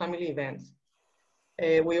attend family events.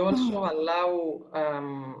 We also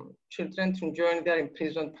allow children to join their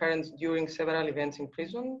imprisoned parents during several events in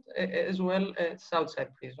prison, as well as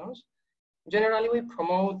outside prisons. Generally, we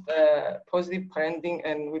promote positive parenting,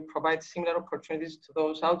 and we provide similar opportunities to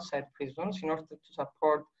those outside prisons in order to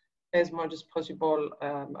support as much as possible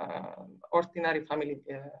ordinary family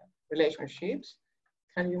relationships.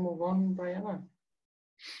 Can you move on, Brianna?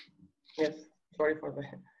 Yes, sorry for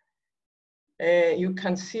that. You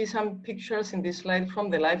can see some pictures in this slide from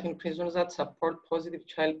the life in prisons that support positive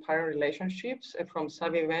child-parent relationships from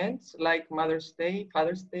some events like Mother's Day,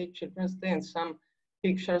 Father's Day, Children's Day, and some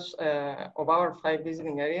pictures of our 5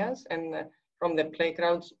 visiting areas and from the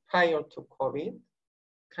playgrounds prior to COVID.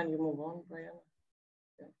 Can you move on, Brianna?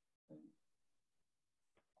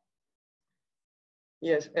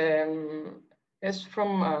 Yes, as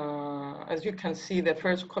you can see, the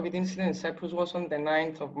first COVID incident in Cyprus was on the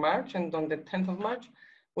 9th of March, and on the 10th of March,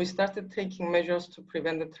 we started taking measures to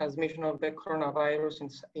prevent the transmission of the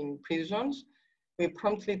coronavirus in prisons. We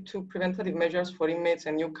promptly took preventative measures for inmates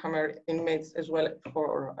and newcomer inmates, as well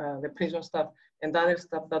for the prison staff and other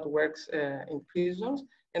staff that works in prisons,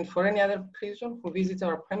 and for any other prison who visits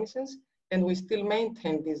our premises, and we still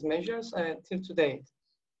maintain these measures till today.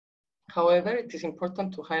 However, it is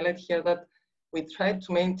important to highlight here that we tried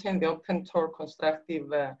to maintain the open door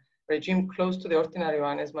constructive regime close to the ordinary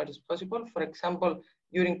one as much as possible. For example,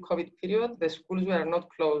 during COVID period, the schools were not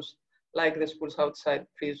closed like the schools outside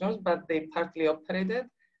prisons, but they partly operated.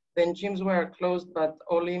 Then gyms were closed, but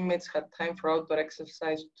all inmates had time for outdoor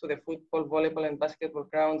exercise to the football, volleyball, and basketball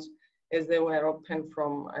grounds as they were open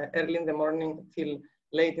from early in the morning till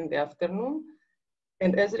late in the afternoon.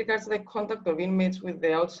 And as regards the contact of inmates with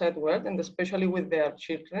the outside world, and especially with their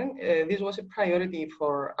children, this was a priority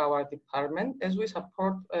for our department as we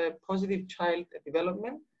support positive child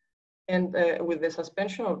development. And with the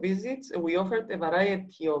suspension of visits, we offered a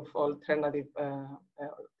variety of alternative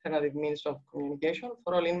means of communication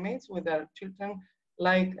for all inmates with their children,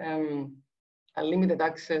 like unlimited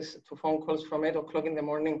access to phone calls from 8 o'clock in the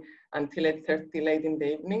morning until 8:30 late in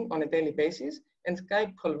the evening on a daily basis, and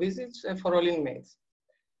Skype call visits for all inmates.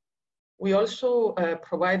 We also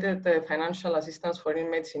provided financial assistance for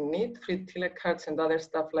inmates in need, free telecards and other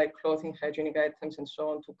stuff like clothing, hygienic items, and so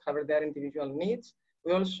on to cover their individual needs.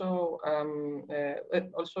 We also,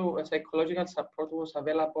 psychological support was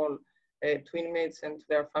available to inmates and to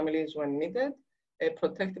their families when needed.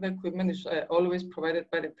 Protective equipment is always provided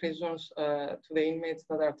by the prisons to the inmates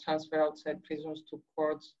that are transferred outside prisons to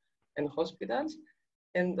courts and hospitals.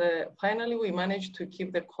 And finally, we managed to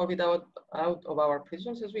keep the COVID out of our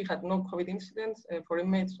prisons as we had no COVID incidents for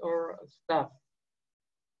inmates or staff.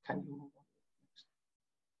 Can you move on?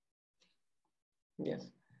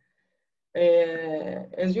 Yes.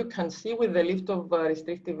 As you can see, with the lift of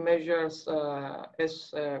restrictive measures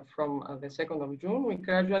from the 2nd of June, we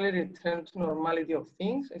gradually returned to normality of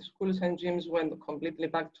things. Schools and gyms went completely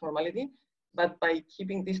back to normality, but by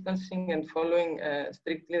keeping distancing and following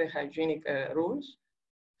strictly the hygienic rules.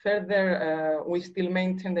 Further, we still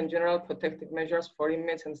maintain the general protective measures for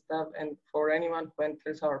inmates and staff and for anyone who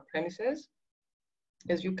enters our premises.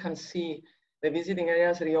 As you can see, the visiting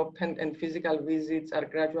areas reopened and physical visits are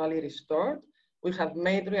gradually restored. We have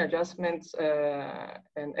made readjustments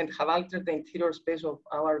and have altered the interior space of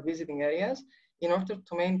our visiting areas in order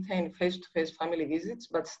to maintain face-to-face family visits,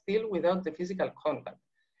 but still without the physical contact.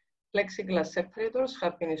 Plexiglass separators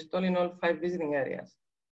have been installed in all 5 visiting areas.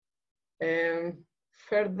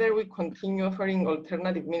 Further, we continue offering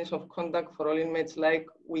alternative means of contact for all inmates like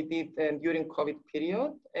we did during COVID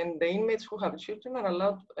period, and the inmates who have children are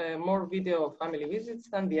allowed more video family visits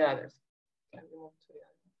than the others. Can we move to the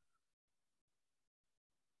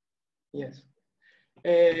other? Yes.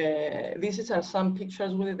 These are some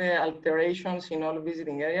pictures with the alterations in all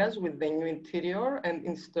visiting areas with the new interior and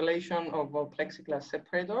installation of a plexiglass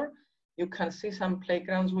separator. You can see some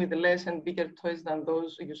playgrounds with less and bigger toys than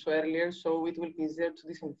those you saw earlier, so it will be easier to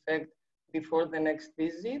disinfect before the next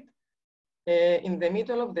visit. In the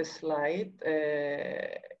middle of the slide,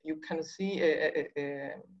 you can see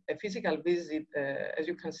a physical visit, as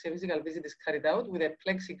you can see, a physical visit is carried out with a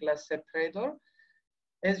plexiglass separator.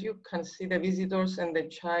 As you can see, the visitors and the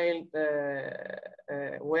child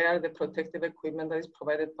wear the protective equipment that is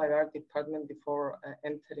provided by our department before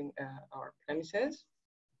entering our premises.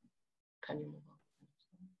 Can you move on?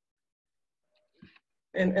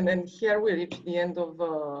 And then here we reach the end of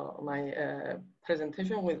my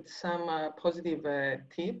presentation with some positive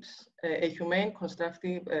tips. A humane,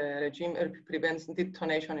 constructive regime prevents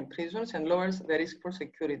detonation in prisons and lowers the risk for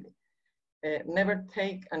security. Never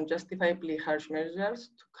take unjustifiably harsh measures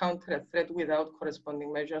to counter a threat without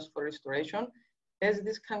corresponding measures for restoration, as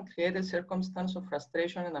this can create a circumstance of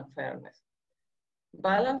frustration and unfairness.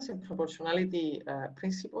 Balance and proportionality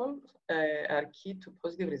principles are key to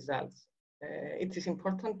positive results. It is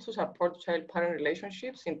important to support child-parent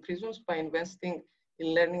relationships in prisons by investing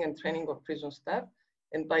in learning and training of prison staff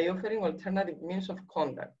and by offering alternative means of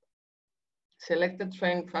conduct. Selected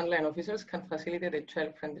trained frontline officers can facilitate a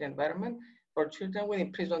child-friendly environment for children with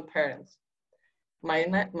imprisoned parents. My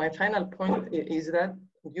final point is that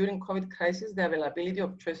during COVID crisis, the availability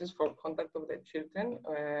of choices for contact of the children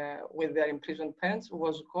with their imprisoned parents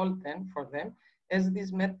was golden for them, as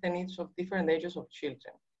this met the needs of different ages of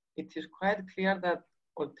children. It is quite clear that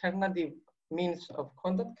alternative means of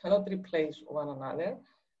contact cannot replace one another,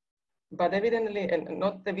 but evidently, and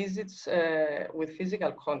not the visits with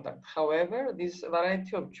physical contact. However, this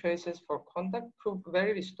variety of choices for contact proved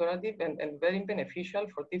very restorative and very beneficial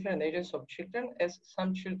for different ages of children, as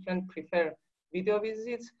some children prefer video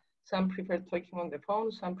visits, some prefer talking on the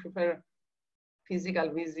phone, some prefer physical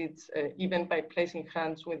visits, even by placing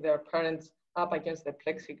hands with their parents up against the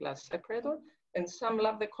plexiglass separator, and some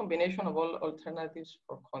love the combination of all alternatives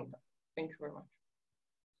for contact. Thank you very much.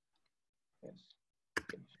 Yes.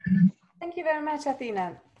 Thank you very much,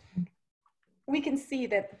 Athena. We can see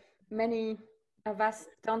that many of us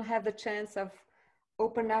don't have the chance of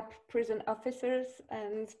open up prison officers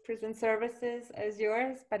and prison services as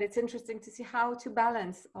yours, but it's interesting to see how to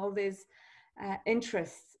balance all these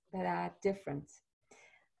interests that are different.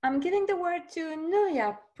 I'm giving the word to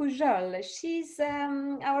Núria Pujol. She's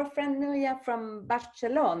our friend Núria from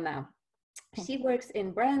Barcelona. She works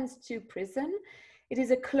in Brands 2 prison. It is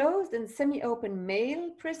a closed and semi-open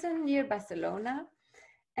male prison near Barcelona.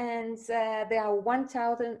 And there are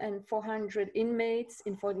 1,400 inmates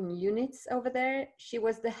in 14 units over there. She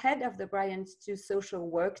was the head of the Brands 2 social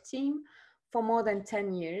work team for more than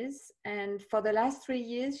 10 years. And for the last 3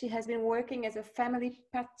 years, she has been working as a family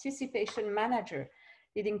participation manager,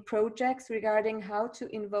 leading projects regarding how to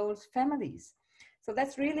involve families. So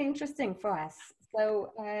that's really interesting for us.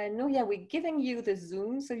 So Núria, we're giving you the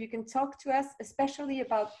Zoom so you can talk to us, especially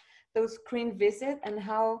about those screen visits and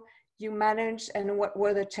how you manage and what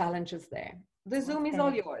were the challenges there. The Zoom is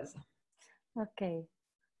all yours. Okay.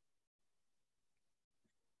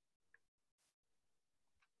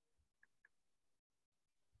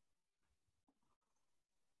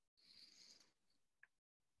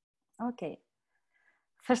 Okay.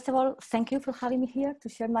 First of all, thank you for having me here to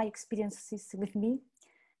share my experiences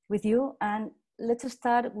with you. And let's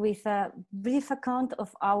start with a brief account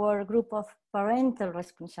of our group of parental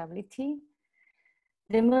responsibility.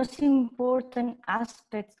 The most important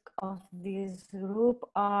aspects of this group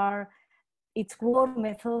are its work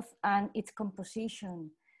methods and its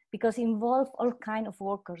composition, because it involves all kinds of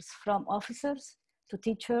workers, from officers to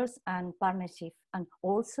teachers and partnership, and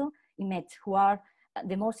also inmates, who are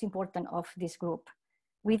the most important of this group.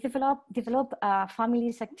 We develop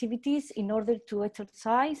families' activities in order to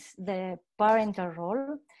exercise the parental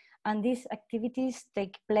role, and these activities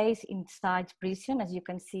take place inside prison, as you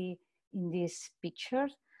can see in this picture.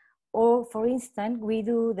 Or, for instance, we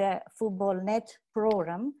do the Football Net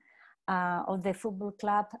program of the Football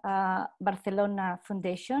Club Barcelona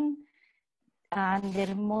Foundation, and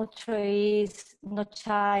their motto is "No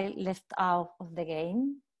child left out of the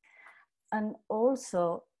game." And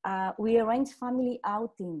also, we arrange family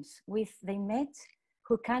outings with the inmates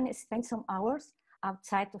who can spend some hours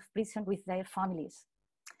outside of prison with their families.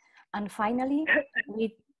 And finally,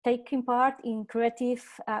 we taking part in creative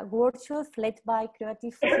workshops led by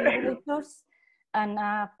creative facilitators and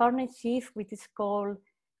a partnership which is called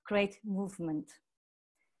Create Movement.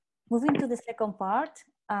 Moving to the second part,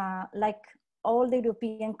 like all the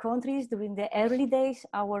European countries during the early days,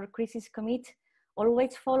 our crisis committee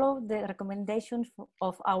always follow the recommendations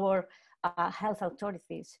of our health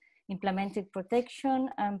authorities, implemented protection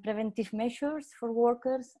and preventive measures for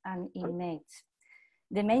workers and inmates.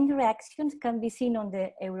 The main reactions can be seen on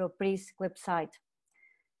the Europris website.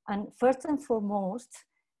 And first and foremost,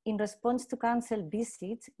 in response to cancelled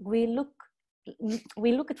visits, we look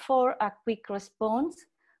we looked for a quick response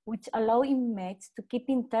which allow inmates to keep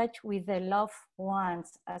in touch with their loved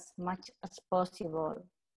ones as much as possible.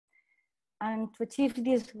 And to achieve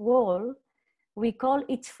this goal, we call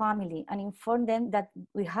each family and inform them that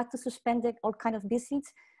we had to suspend all kinds of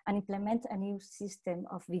visits and implement a new system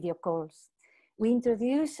of video calls. We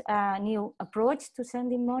introduced a new approach to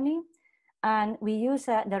sending money, and we use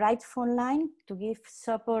the right phone line to give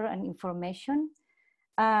support and information.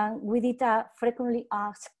 We did frequently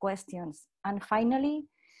asked questions. And finally,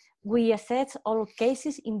 we assess all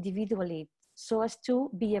cases individually so as to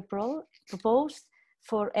be proposed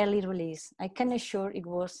for early release. I can assure it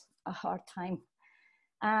was a hard time.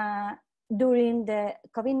 During the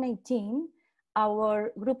COVID-19,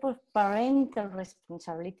 our group of parental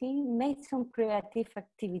responsibility made some creative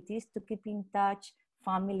activities to keep in touch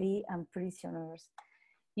family and prisoners.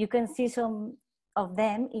 You can see some of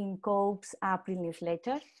them in COPE's April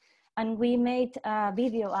newsletter. And we made a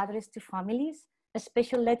video address to families, a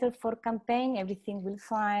special letter for campaign, everything will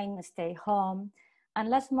fine, stay home. And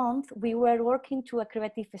last month, we were working to a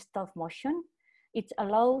creative stop motion. It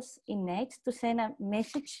allows inmates to send a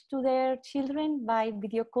message to their children by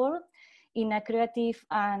video call in a creative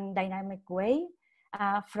and dynamic way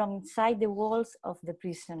from inside the walls of the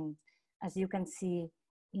prison, as you can see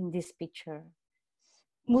in this picture.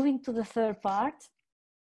 Moving to the third part,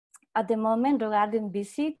 at the moment regarding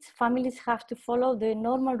visits, families have to follow the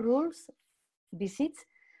normal rules visits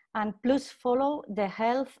and plus follow the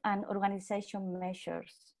health and organization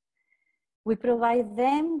measures. We provide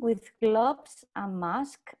them with gloves and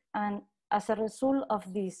masks, and as a result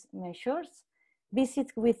of these measures,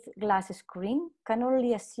 visits with glass screen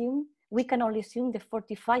we can only assume the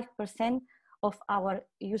 45% of our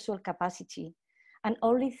usual capacity, and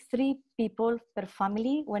only 3 people per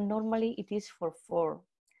family when normally it is for 4.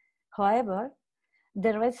 However,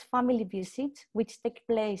 the rest family visits, which take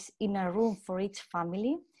place in a room for each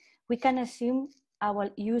family, we can assume our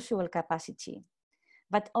usual capacity,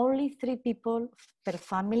 but only 3 people per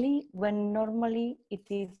family when normally it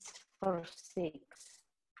is for 6.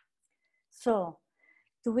 So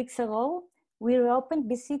 2 weeks ago, we reopened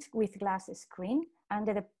visits with glass screen, and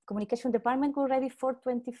the communication department was ready for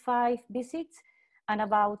 25 visits, and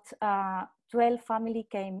about 12 families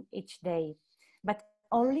came each day, but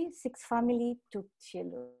only 6 families took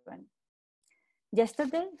children.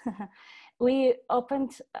 Yesterday, we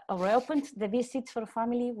reopened the visits for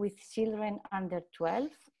family with children under 12,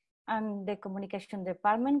 and the communication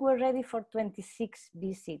department were ready for 26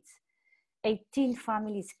 visits. 18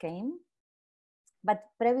 families came, but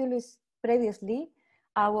previously,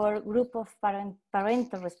 our group of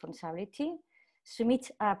parental responsibility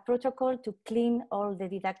submit a protocol to clean all the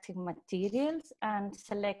didactic materials and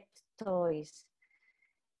select toys.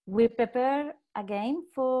 We prepare again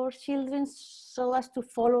for children so as to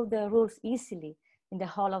follow the rules easily in the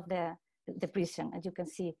hall of the prison, as you can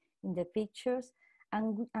see in the pictures.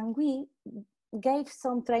 And we gave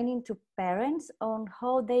some training to parents on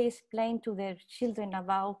how they explain to their children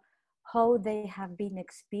about how they have been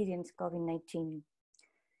experienced COVID-19.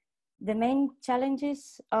 The main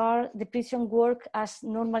challenges are the prison work as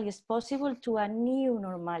normally as possible to a new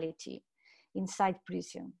normality inside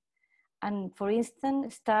prison. And for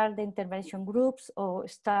instance, start the intervention groups or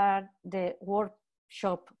start the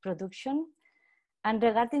workshop production. And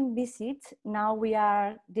regarding visits, now we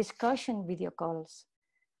are discussing video calls.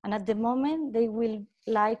 And at the moment, they will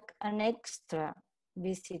like an extra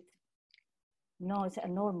visit. No, it's a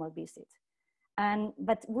normal visit.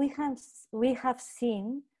 But we have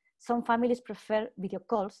seen some families prefer video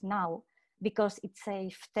calls now because it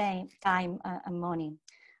saves time and money.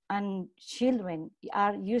 And children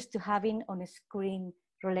are used to having on-screen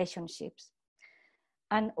relationships.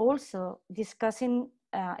 And also discussing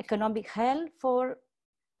economic help for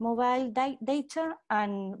mobile data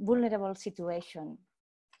and vulnerable situation.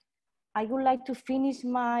 I would like to finish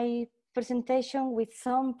my presentation with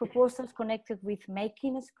some proposals connected with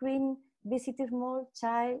making screen visitors more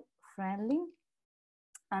child-friendly.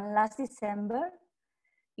 And last December,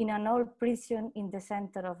 in an old prison in the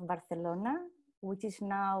center of Barcelona, which is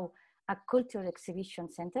now a cultural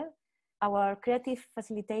exhibition center, our creative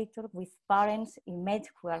facilitator with parents, inmates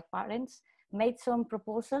who are parents, made some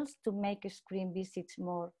proposals to make screen visits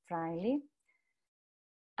more friendly.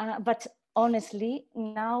 But honestly,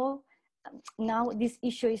 now this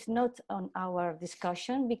issue is not on our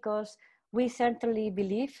discussion because we certainly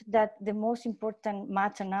believe that the most important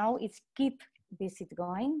matter now is keep visit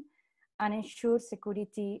going and ensure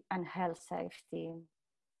security and health safety.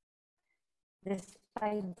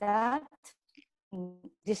 Despite that,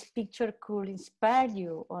 this picture could inspire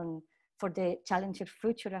you for the challenging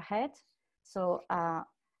future ahead. So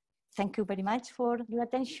thank you very much for your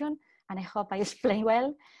attention, and I hope I explained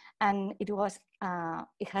well, and it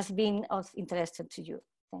has been of interest to you.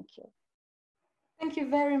 Thank you. Thank you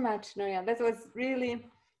very much, Nuria. That was really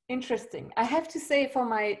interesting. I have to say, for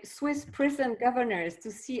my Swiss prison governors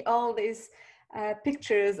to see all these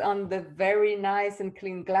pictures on the very nice and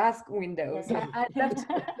clean glass windows, I'd love to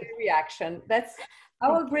get the reaction. I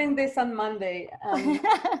will bring this on Monday, our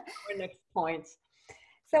next point.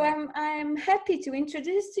 So I'm happy to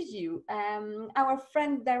introduce to you our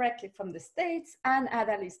friend directly from the States, Anne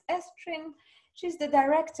Adalys Estrin. She's the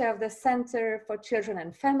director of the Center for Children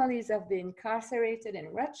and Families of the Incarcerated in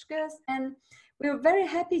Rutgers, and we're very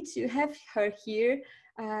happy to have her here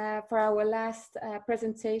for our last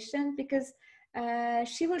presentation, because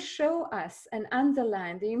she will show us and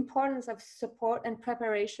underline the importance of support and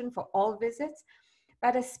preparation for all visits,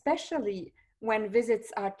 but especially when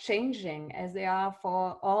visits are changing, as they are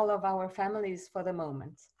for all of our families for the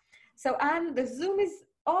moment. So Anne, the Zoom is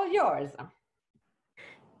all yours.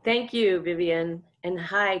 Thank you, Vivian, and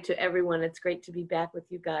hi to everyone. It's great to be back with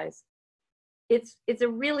you guys. It's a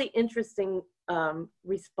really interesting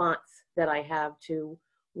response that I have to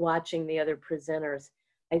watching the other presenters.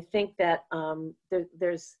 I think that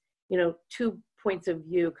there's two points of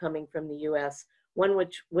view coming from the US. One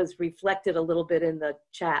which was reflected a little bit in the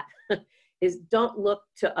chat is don't look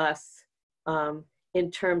to us in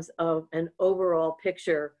terms of an overall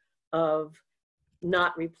picture of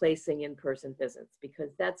not replacing in-person visits,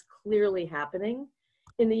 because that's clearly happening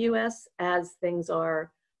in the US as things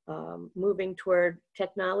are moving toward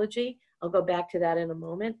technology. I'll go back to that in a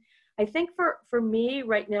moment. I think for me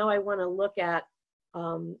right now, I want to look at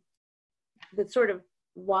the sort of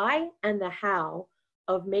why and the how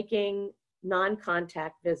of making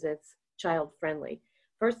non-contact visits child-friendly.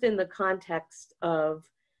 First, in the context of,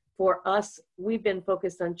 for us, we've been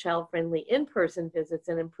focused on child-friendly in-person visits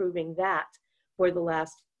and improving that for the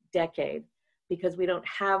last decade, because we don't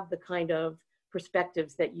have the kind of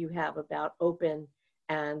perspectives that you have about open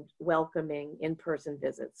and welcoming in-person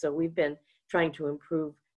visits. So we've been trying to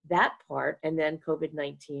improve that part, and then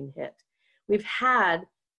COVID-19 hit. We've had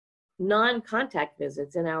non-contact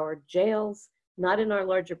visits in our jails, not in our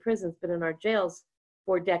larger prisons, but in our jails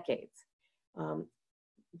for decades.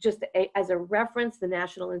 Just as a reference, the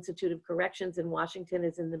National Institute of Corrections in Washington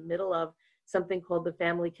is in the middle of something called the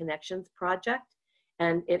Family Connections Project,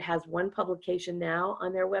 and it has one publication now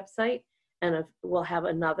on their website, and we'll have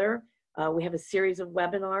another. We have a series of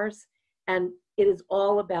webinars, and it is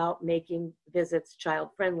all about making visits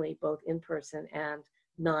child-friendly, both in person and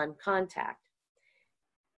non-contact.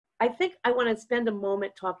 I think I want to spend a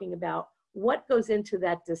moment talking about what goes into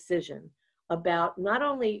that decision about not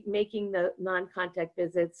only making the non-contact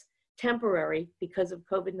visits temporary because of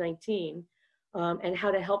COVID-19, and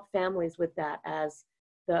how to help families with that, as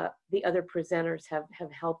the other presenters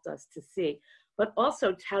have helped us to see, but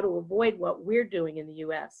also how to avoid what we're doing in the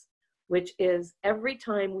US, which is every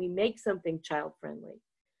time we make something child-friendly,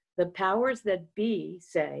 the powers that be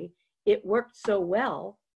say, it worked so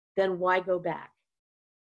well, then why go back?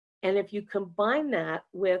 And if you combine that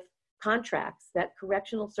with contracts that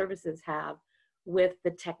correctional services have with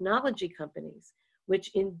the technology companies,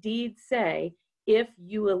 which indeed say, if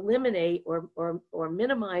you eliminate or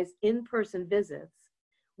minimize in-person visits,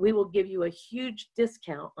 we will give you a huge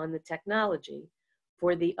discount on the technology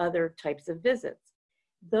for the other types of visits.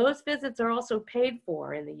 Those visits are also paid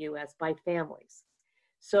for in the US by families.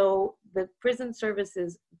 So the prison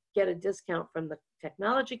services get a discount from the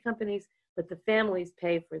technology companies, but the families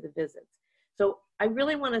pay for the visits. So I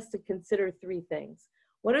really want us to consider three things.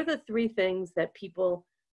 What are the three things that people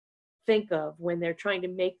think of when they're trying to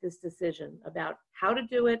make this decision about how to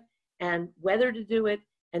do it and whether to do it,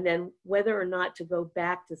 and then whether or not to go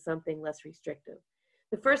back to something less restrictive?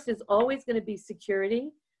 The first is always going to be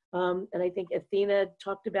security. And I think Athena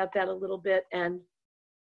talked about that a little bit. And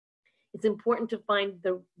it's important to find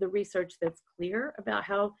the research that's clear about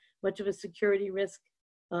how much of a security risk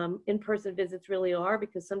in-person visits really are,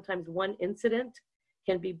 because sometimes one incident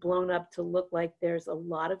can be blown up to look like there's a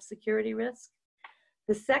lot of security risk.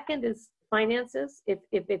 The second is finances. If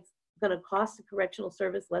it's going to cost a correctional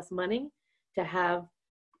service less money to have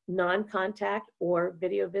non-contact or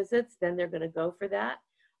video visits, then they're going to go for that.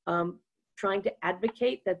 Trying to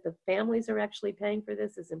advocate that the families are actually paying for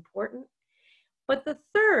this is important. But the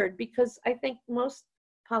third, because I think most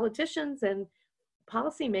politicians and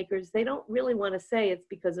policymakers, they don't really want to say it's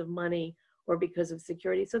because of money or because of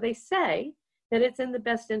security. So they say that it's in the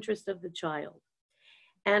best interest of the child.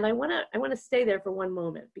 And I want to stay there for one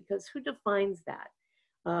moment, because who defines that?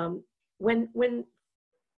 When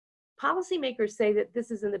policymakers say that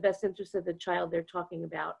this is in the best interest of the child, they're talking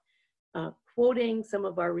about quoting some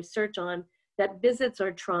of our research on that visits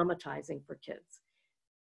are traumatizing for kids.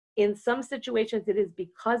 In some situations, it is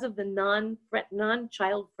because of the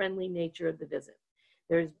non-child friendly nature of the visit.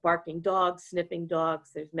 There's barking dogs, sniffing dogs,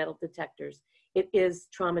 there's metal detectors. It is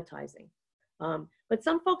traumatizing. But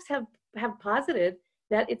some folks have posited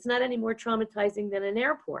that it's not any more traumatizing than an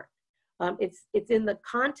airport. It's in the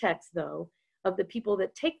context, though, of the people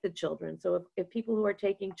that take the children. So if people who are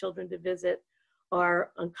taking children to visit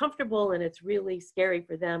are uncomfortable and it's really scary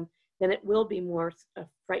for them, then it will be more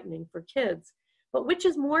frightening for kids. But which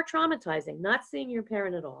is more traumatizing, not seeing your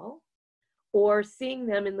parent at all, or seeing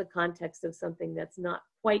them in the context of something that's not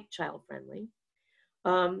quite child-friendly?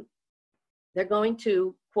 They're going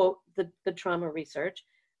to quote the trauma research.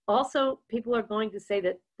 Also, people are going to say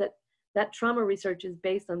that trauma research is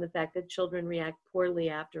based on the fact that children react poorly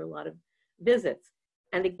after a lot of visits.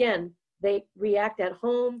 And again, they react at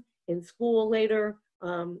home, in school later,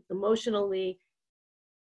 emotionally,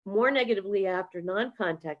 more negatively after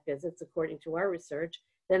non-contact visits, according to our research,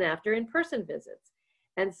 than after in-person visits.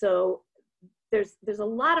 And so there's a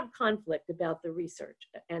lot of conflict about the research,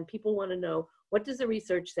 and people want to know, what does the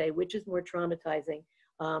research say, which is more traumatizing,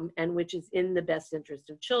 and which is in the best interest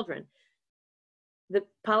of children? The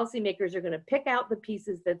policymakers are going to pick out the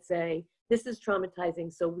pieces that say, this is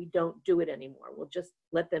traumatizing, so we don't do it anymore. We'll just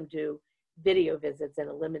let them do video visits and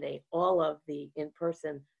eliminate all of the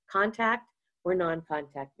in-person contact or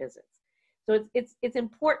non-contact visits. So it's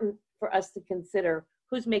important for us to consider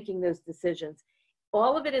who's making those decisions.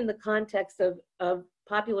 All of it in the context of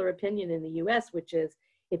popular opinion in the US, which is,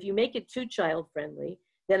 if you make it too child-friendly,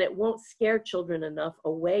 then it won't scare children enough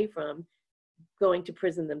away from going to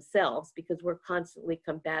prison themselves, because we're constantly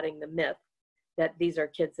combating the myth that these are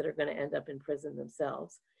kids that are going to end up in prison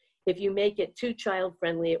themselves. If you make it too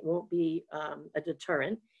child-friendly, it won't be a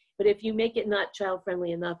deterrent. But if you make it not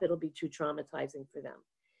child-friendly enough, it'll be too traumatizing for them.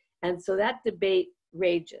 And so that debate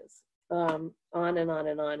rages on and on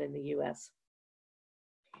and on in the US.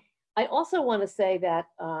 I also want to say that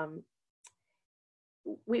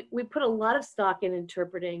we put a lot of stock in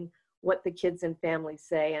interpreting what the kids and families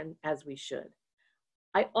say, and as we should.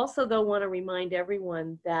 I also, though, want to remind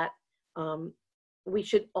everyone that we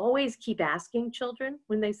should always keep asking children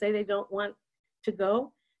when they say they don't want to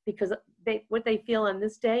go, because what they feel on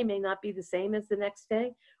this day may not be the same as the next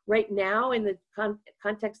day. Right now, in the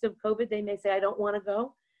context of COVID, they may say, I don't want to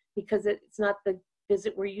go because it's not the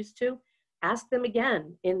visit we're used to. Ask them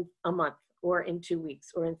again in a month or in 2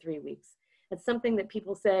 weeks or in 3 weeks. It's something that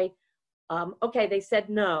people say, okay, they said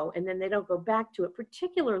no, and then they don't go back to it,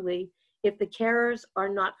 particularly if the carers are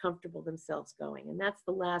not comfortable themselves going. And that's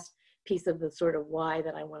the last piece of the sort of why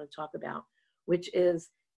that I want to talk about, which is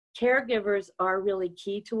caregivers are really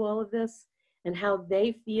key to all of this, and how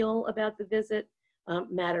they feel about the visit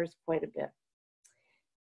matters quite a bit.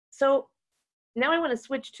 So now I want to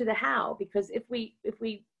switch to the how, because if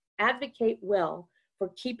we advocate well for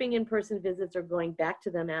keeping in-person visits or going back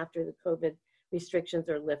to them after the COVID restrictions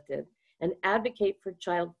are lifted, and advocate for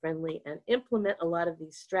child-friendly and implement a lot of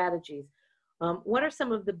these strategies, what are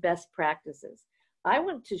some of the best practices? I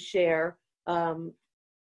want to share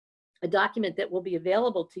a document that will be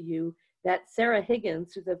available to you that Sarah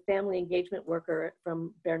Higgins, who's a family engagement worker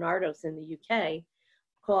from Barnardos in the UK,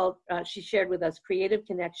 she shared with us Creative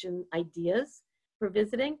Connection Ideas for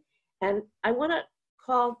Visiting. And I want to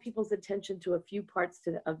call people's attention to a few parts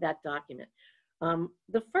of that document.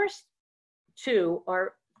 The first two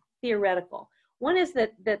are theoretical. One is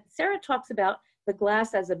that Sarah talks about the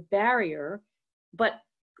glass as a barrier, but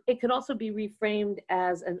it could also be reframed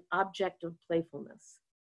as an object of playfulness.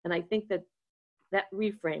 And I think that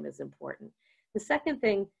reframe is important. The second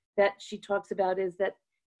thing that she talks about is that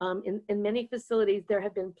in many facilities, there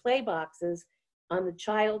have been play boxes on the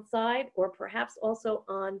child side, or perhaps also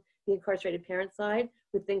on the incarcerated parent side,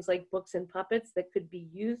 with things like books and puppets that could be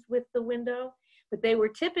used with the window, but they were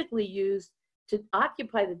typically used to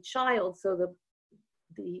occupy the child so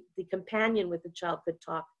the companion with the child could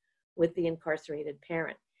talk with the incarcerated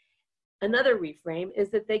parent. Another reframe is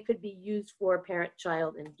that they could be used for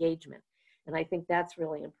parent-child engagement. And I think that's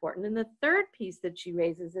really important. And the third piece that she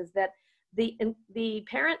raises is that the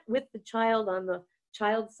parent with the child on the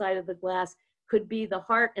child's side of the glass could be the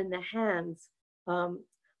heart and the hands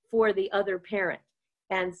for the other parent.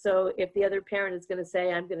 And so if the other parent is going to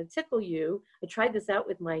say, I'm going to tickle you, I tried this out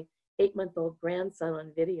with my 8-month-old grandson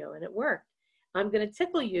on video and it worked. I'm going to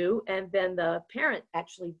tickle you, and then the parent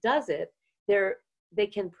actually does it, they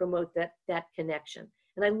can promote that connection.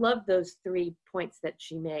 And I love those 3 points that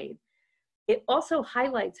she made. it also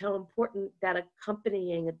highlights how important that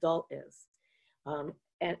accompanying adult is.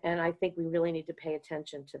 And I think we really need to pay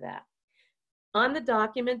attention to that. On the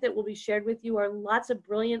document that will be shared with you are lots of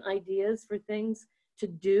brilliant ideas for things to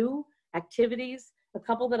do, activities. A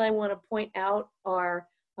couple that I want to point out are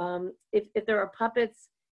if there are puppets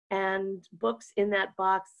and books in that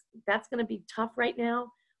box, that's going to be tough right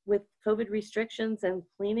now with COVID restrictions and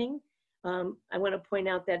cleaning. I want to point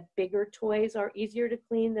out that bigger toys are easier to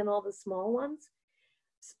clean than all the small ones.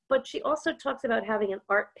 But she also talks about having an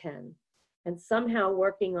art pen and somehow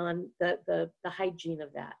working on the hygiene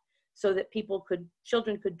of that, so that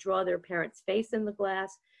children could draw their parent's face in the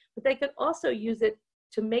glass, but they could also use it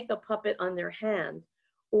to make a puppet on their hand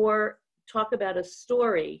or talk about a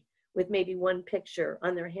story with maybe one picture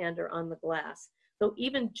on their hand or on the glass. So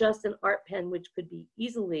even just an art pen, which could be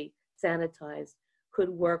easily sanitized, could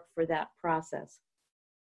work for that process.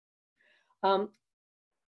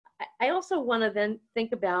 I also want to then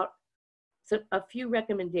think about a few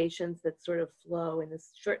recommendations that sort of flow in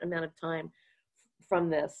this short amount of time from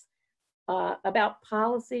this about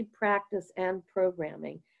policy, practice, and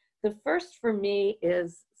programming. The first for me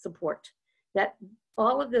is support. That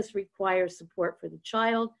all of this requires support for the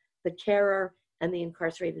child, the carer, and the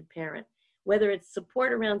incarcerated parent. Whether it's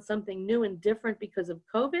support around something new and different because of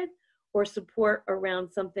COVID, or support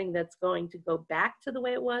around something that's going to go back to the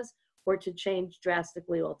way it was, or to change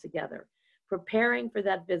drastically altogether. Preparing for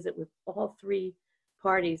that visit with all three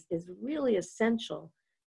parties is really essential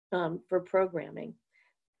for programming.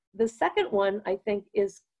 The second one, I think,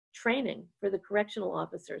 is training for the correctional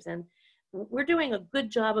officers. And we're doing a good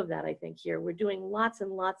job of that, I think, here. We're doing lots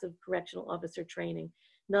and lots of correctional officer training,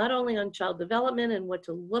 not only on child development and what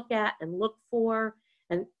to look at and look for,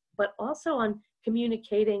 but also on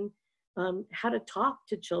communicating how to talk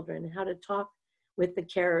to children, how to talk with the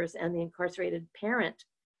carers and the incarcerated parent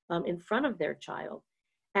in front of their child.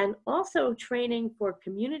 And also training for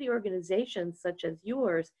community organizations such as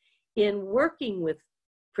yours in working with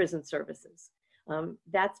prison services.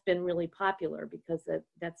 That's been really popular because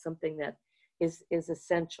that's something that is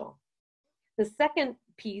essential. The second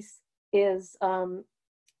piece is of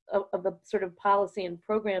the sort of policy and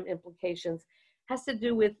program implications has to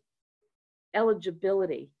do with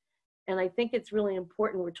eligibility. And I think it's really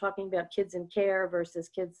important. We're talking about kids in care versus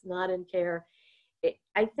kids not in care.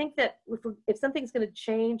 I think that if something's going to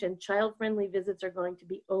change and child-friendly visits are going to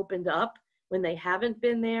be opened up when they haven't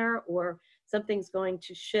been there, or something's going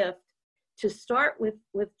to shift, to start with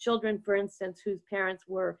children, for instance, whose parents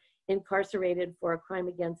were incarcerated for a crime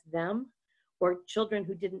against them, or children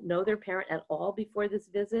who didn't know their parent at all before this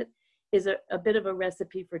visit, is a bit of a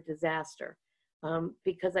recipe for disaster.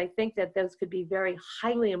 Because I think that those could be very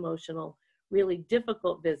highly emotional, really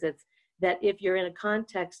difficult visits that if you're in a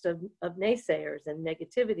context of naysayers and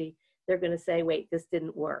negativity, they're going to say, wait, this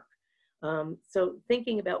didn't work. So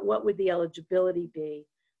thinking about what would the eligibility be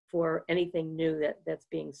for anything new that's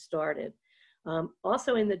being started.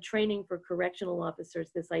 Also in the training for correctional officers,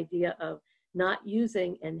 this idea of not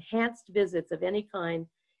using enhanced visits of any kind,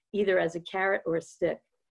 either as a carrot or a stick,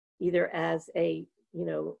 either as a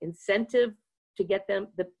incentive to get them,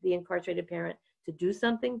 the incarcerated parent, to do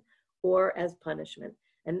something, or as punishment.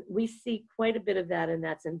 And we see quite a bit of that, and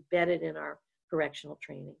that's embedded in our correctional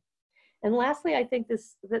training. And lastly, I think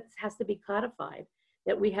this has to be codified,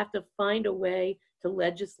 that we have to find a way to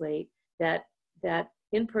legislate that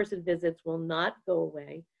in-person visits will not go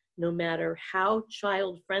away, no matter how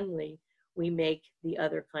child-friendly we make the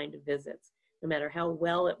other kind of visits, no matter how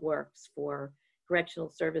well it works for correctional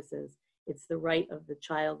services. It's the right of the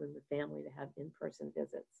child and the family to have in-person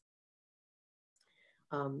visits.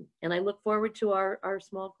 And I look forward to our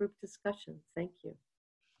small group discussions. Thank you.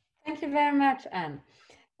 Thank you very much, Anne.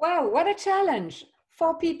 Wow, what a challenge.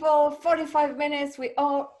 4 people, 45 minutes, we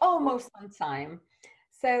are almost on time.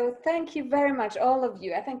 So thank you very much, all of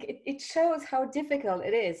you. I think it shows how difficult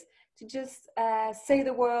it is to just say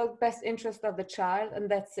the word best interest of the child, and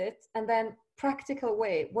that's it. And then practical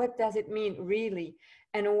way, what does it mean really?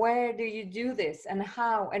 And where do you do this, and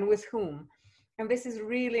how, and with whom? And this is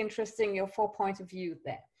really interesting, your 4 points of view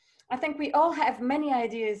there. I think we all have many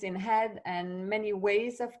ideas in head and many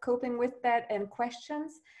ways of coping with that and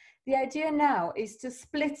questions. The idea now is to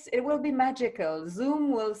split, it will be magical.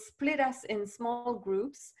 Zoom will split us in small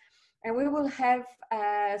groups, and we will have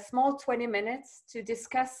a small 20 minutes to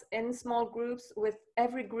discuss in small groups with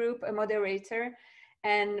every group a moderator.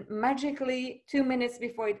 And magically, 2 minutes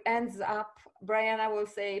before it ends up, Brianna will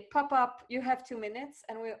say, pop up, you have 2 minutes,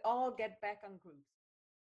 and we'll all get back on groups.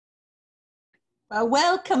 Well,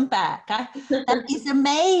 welcome back. That is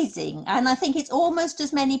amazing. And I think it's almost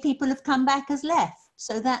as many people have come back as left.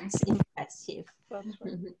 So that's impressive.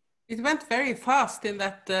 It went very fast in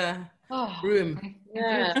that room.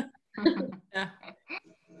 Yeah. Yeah.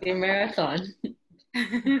 The marathon.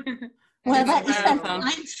 Well, that is,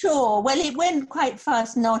 I'm sure. Well, it went quite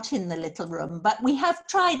fast, not in the little room, but we have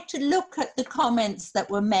tried to look at the comments that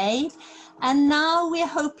were made, and now we're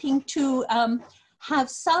hoping to have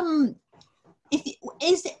some,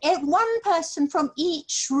 if one person from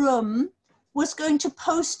each room was going to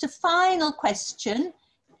post a final question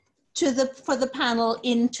for the panel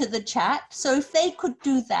into the chat. So if they could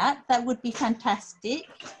do that, that would be fantastic.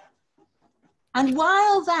 And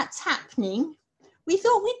while that's happening, we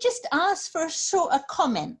thought we'd just ask for a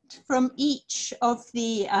comment from each of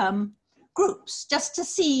the groups, just to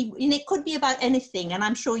see, and it could be about anything, and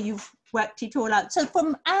I'm sure you've worked it all out. So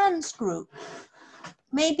from Anne's group,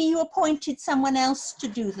 maybe you appointed someone else to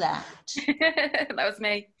do that. That was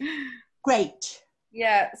me. Great.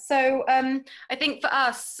 Yeah, so I think for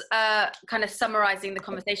us, kind of summarizing the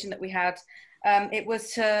conversation that we had, it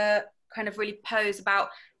was to kind of really pose about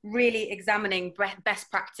really examining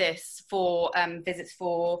best practice for visits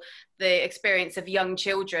for the experience of young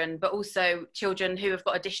children, but also children who have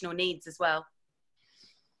got additional needs as well.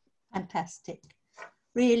 Fantastic.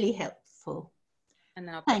 Really helpful. And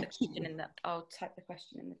then I'll put the question in I'll type the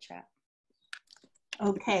question in the chat.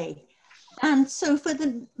 Okay. And so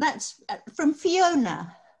that's from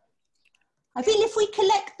Fiona. I feel if we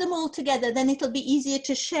collect them all together, then it'll be easier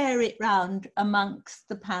to share it round amongst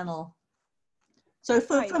the panel. So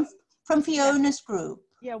from Fiona's group.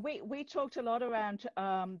 Yeah, we talked a lot around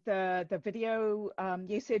the video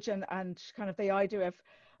usage and kind of the idea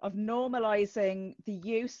of normalizing the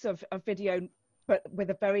use of video, but with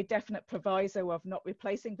a very definite proviso of not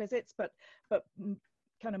replacing visits, but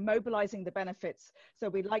kind of mobilizing the benefits. So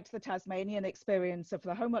we liked the Tasmanian experience of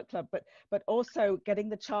the Homework Club, but also getting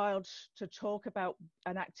the child to talk about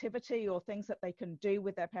an activity or things that they can do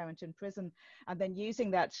with their parent in prison, and then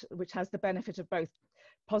using that, which has the benefit of both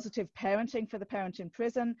positive parenting for the parent in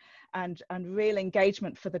prison and real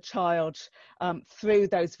engagement for the child through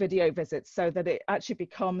those video visits, so that it actually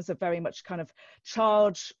becomes a very much kind of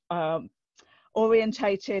child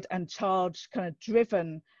orientated and child kind of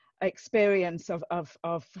driven experience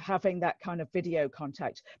of having that kind of video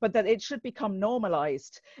contact, but that it should become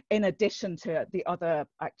normalized in addition to the other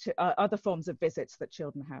forms of visits that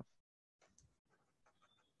children have.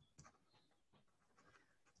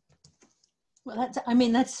 Well,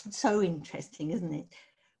 that's so interesting, isn't it?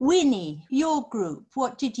 Winnie, your group,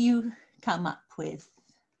 what did you come up with?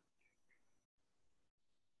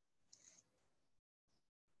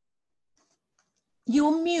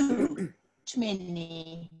 You're mute,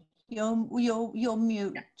 Minnie. You're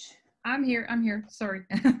mute. I'm here. Sorry.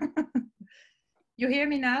 You hear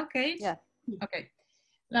me now, Kate? Yeah. Okay.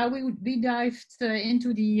 Now we dived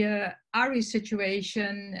into the ARI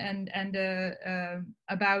situation and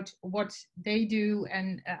about what they do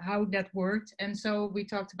and how that worked. And so we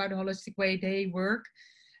talked about the holistic way they work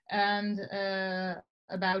and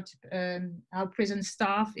about how prison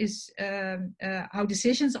staff is, how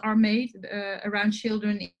decisions are made around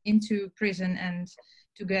children into prison and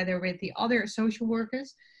together with the other social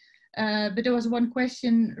workers. But there was one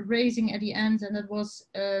question raising at the end, and that was,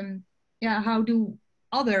 how do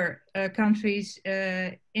other countries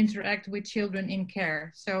interact with children in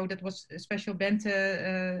care? So that was Special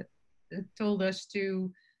Bente told us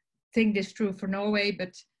to think this through for Norway,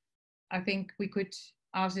 but I think we could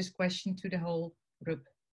ask this question to the whole group.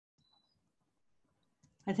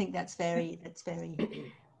 I think that's very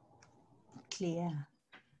clear.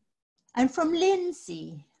 And from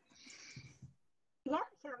Lindsay. Yeah,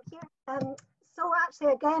 so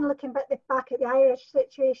actually, again, looking back at the Irish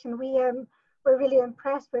situation, we were really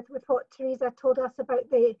impressed with what Teresa told us about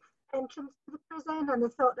the entrance to the prison and the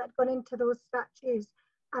thought that had gone into those statues,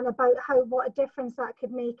 and about what a difference that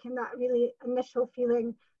could make in that really initial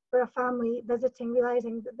feeling for a family visiting,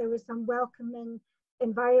 realizing that there was some welcoming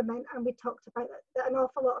environment. And we talked about that an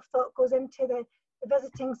awful lot of thought goes into the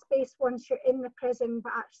visiting space once you're in the prison,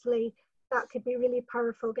 but actually that could be really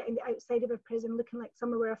powerful, getting the outside of a prison looking like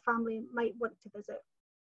somewhere where a family might want to visit.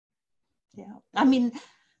 Yeah, I mean,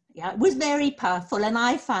 yeah, it was very powerful, and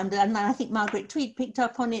I found it, and I think Margaret Tweed picked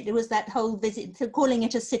up on it. There was that whole visit, to calling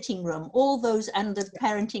it a sitting room, all those under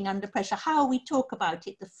parenting under pressure, how we talk about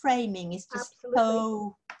it, the framing is just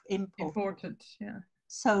so important. Yeah.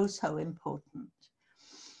 So important.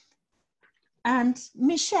 And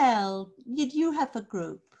Michelle, did you have a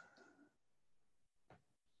group?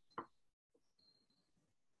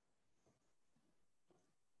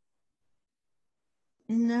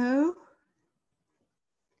 No?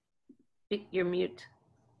 You're mute.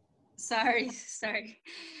 Sorry.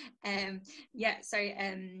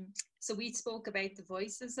 So we spoke about the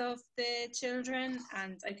voices of the children,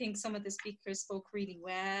 and I think some of the speakers spoke really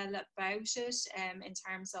well about it in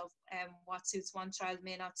terms of what suits one child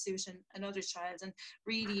may not suit another child, and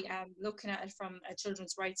really looking at it from a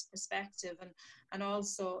children's rights perspective, and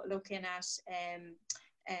also looking at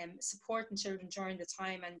supporting children during the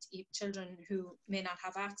time, and children who may not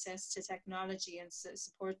have access to technology, and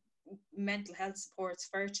support mental health supports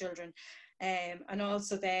for children. And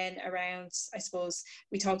also then around, I suppose,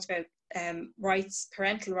 we talked about rights,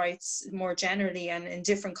 parental rights more generally, and in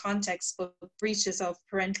different contexts, but breaches of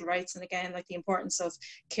parental rights, and again, like the importance of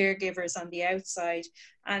caregivers on the outside.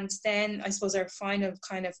 And then I suppose our final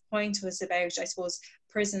kind of point was about, I suppose,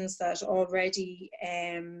 prisons that already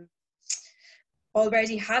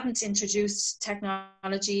hadn't introduced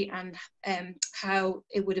technology, and how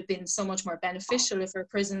it would have been so much more beneficial if our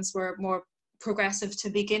prisons were more progressive to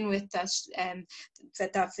begin with, that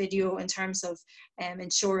video, in terms of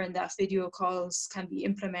ensuring that video calls can be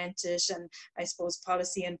implemented, and I suppose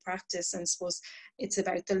policy and practice. And I suppose it's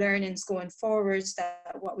about the learnings going forward,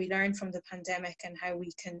 that what we learned from the pandemic and how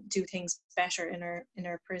we can do things better in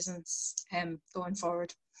our prisons going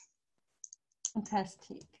forward.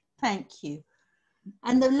 Fantastic, thank you.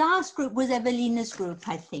 And the last group was Evelina's group,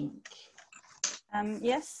 I think.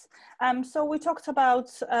 Yes, so we talked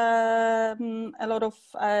about a lot of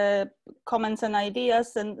comments and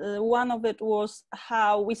ideas, and one of it was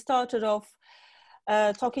how we started off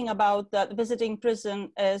talking about that visiting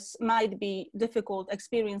prison might be difficult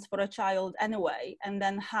experience for a child anyway, and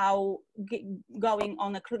then how going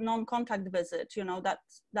on a non-contact visit, you know,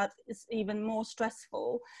 that is even more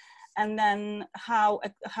stressful. And then how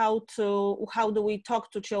do we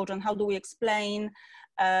talk to children? How do we explain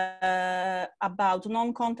about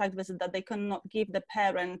non-contact visit, that they cannot give the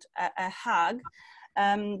parent a hug?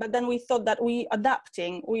 But then we thought that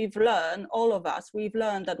we've learned, all of us, we've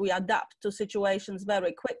learned that we adapt to situations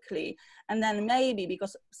very quickly. And then maybe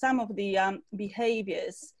because some of the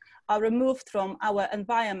behaviors are removed from our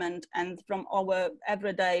environment and from our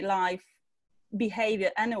everyday life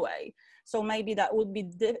behavior anyway. So maybe that would be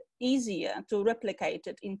easier to replicate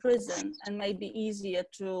it in prison, and maybe easier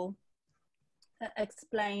to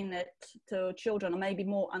explain it to children, or maybe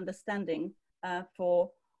more understanding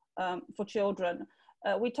for children.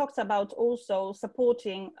 We talked about also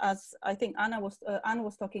supporting, as I think Anna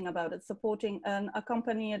was talking about it, supporting an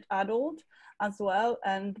accompanied adult as well.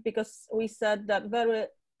 And because we said that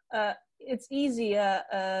it's easy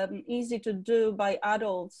to do by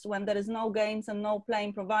adults when there is no games and no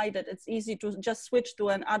playing provided. It's easy to just switch to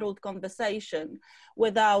an adult conversation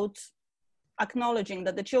without acknowledging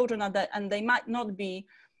that the children are there, and they might not be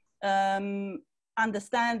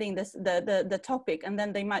understanding the topic, and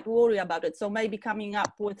then they might worry about it. So maybe coming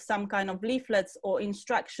up with some kind of leaflets or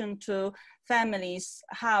instruction to families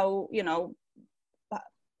how, you know,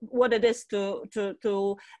 what it is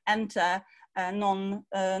to enter a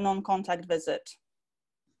non-contact visit.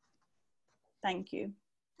 Thank you.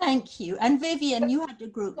 Thank you. And Vivian, you had a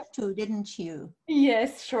group too, didn't you?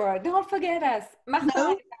 Yes, sure. Don't forget us.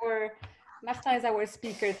 Martin is our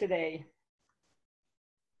speaker today.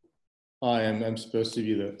 I'm supposed to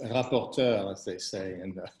be the rapporteur, as they say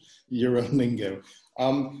in the Euro lingo.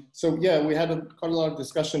 So yeah, we had quite a lot of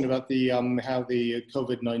discussion about the how the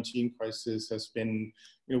COVID-19 crisis has been,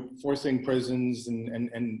 you know, forcing prisons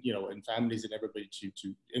and you know, and families and everybody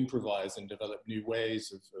to improvise and develop new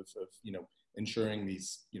ways of you know, ensuring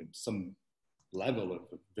these, you know, some level of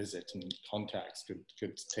visit and contacts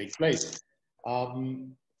could take place.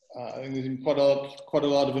 I think there's been quite a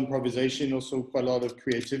lot of improvisation, also quite a lot of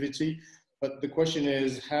creativity. But the question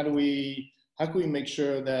is, how can we make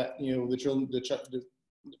sure that, you know, the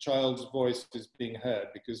child's voice is being heard,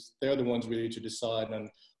 because they're the ones really to decide on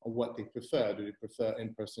what they prefer. Do they prefer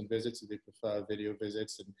in-person visits? Do they prefer video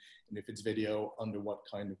visits? And if it's video, under what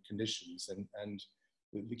kind of conditions? And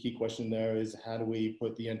the key question there is, how do we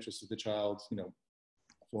put the interests of the child, you know,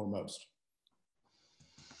 foremost?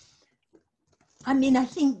 I mean, I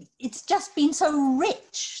think it's just been so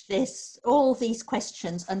rich, all these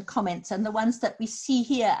questions and comments, and the ones that we see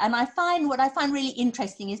here. And what I find really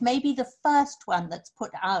interesting is maybe the first one that's put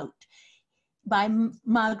out by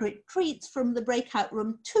Margaret Treats from the Breakout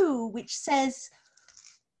Room 2, which says,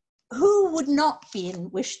 who would not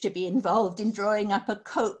wish to be involved in drawing up a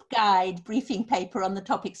COPE guide briefing paper on the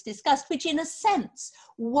topics discussed, which in a sense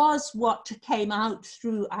was what came out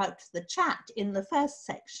throughout the chat in the first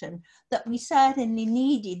section, that we certainly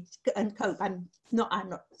needed. And COPE, I'm not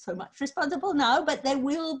so much responsible now, but there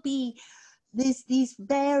will be these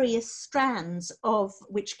various strands of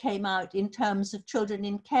which came out in terms of children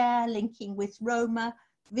in care, linking with Roma,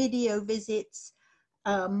 video visits,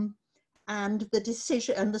 and the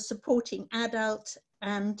decision and the supporting adult,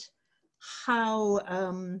 and how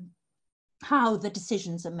the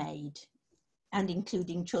decisions are made, and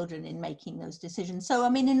including children in making those decisions. So, I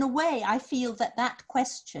mean, in a way, I feel that that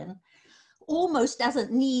question almost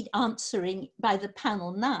doesn't need answering by the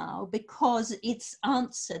panel now, because it's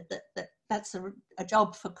answered that's a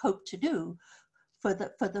job for COPE to do for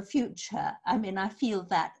the future. I mean, I feel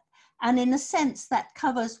that, and in a sense that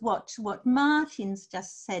covers what Martin's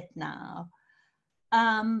just said now.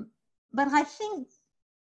 But I think,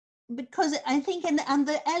 because I think, and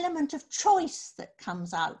the element of choice that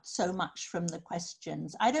comes out so much from the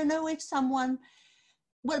questions, I don't know if someone,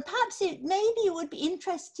 well, perhaps maybe it would be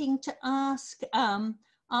interesting to ask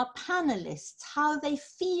our panelists how they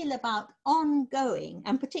feel about ongoing,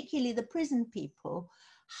 and particularly the prison people,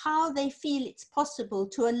 how they feel it's possible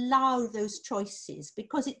to allow those choices,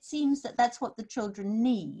 because it seems that that's what the children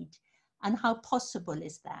need, and how possible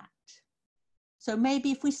is that? So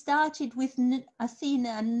maybe if we started with Athena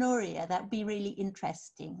and Nuria, that would be really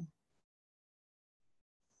interesting.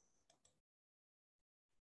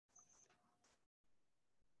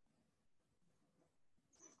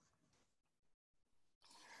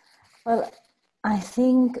 Well, I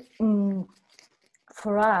think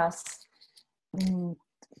for us,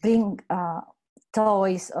 bring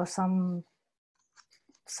toys or some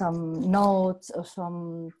notes or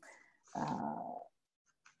some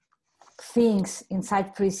things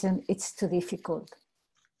inside prison, it's too difficult.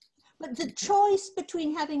 But the choice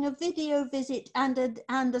between having a video visit and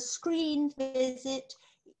a screen visit,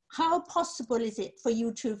 how possible is it for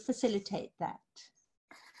you to facilitate that?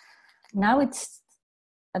 Now it's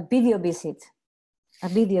a video visit,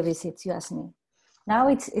 you ask me. Now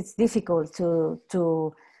it's difficult to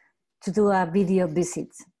do a video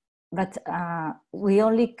visit, but we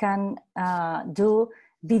only can do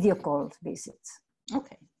video call visits.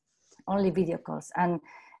 Okay. Only video calls, and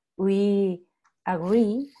we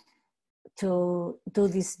agree to do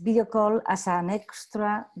this video call as an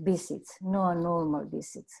extra visit, no a normal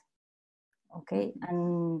visit. Okay,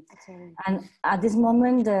 and at this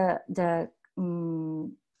moment the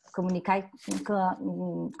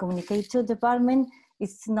communication department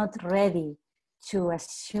is not ready to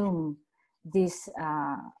assume these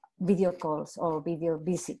video calls or video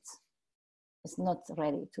visits. It's not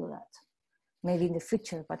ready to that. Maybe in the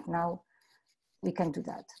future, but now we can do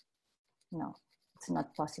that. No, it's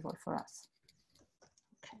not possible for us.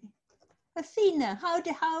 Okay. Athena,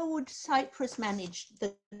 how would Cyprus manage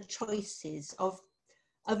the choices of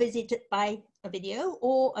a visit by a video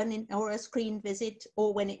or a screen visit,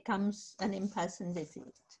 or when it comes an in-person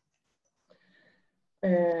visit?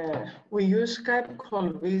 We use Skype call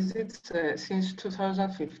visits since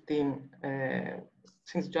 2015.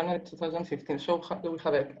 Since January 2015, so we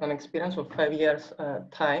have an experience of 5 years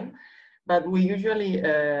time, but we usually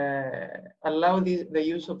allow the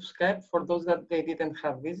use of Skype for those that they didn't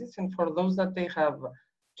have visits, and for those that they have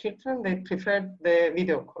children, they preferred the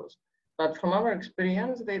video calls. But from our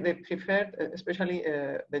experience, they preferred, especially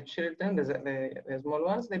the children, the small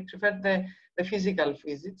ones, they preferred the physical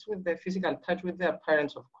visits with the physical touch with their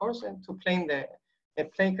parents, of course, and to play in the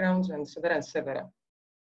playgrounds, and etc., etc.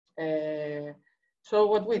 So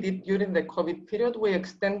what we did during the COVID period, we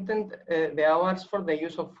extended the hours for the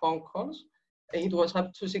use of phone calls. It was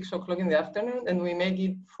up to 6 o'clock in the afternoon, and we made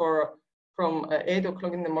it from 8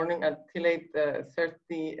 o'clock in the morning until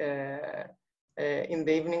 8:30 in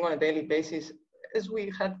the evening on a daily basis, as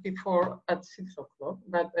we had before at 6 o'clock,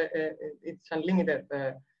 but it's unlimited.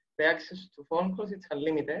 The access to phone calls, it's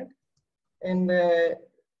unlimited. And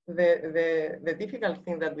the difficult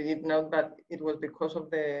thing that we did now, but it was because of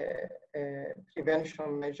the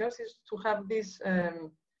prevention measures, is to have these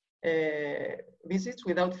visits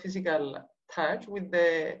without physical touch with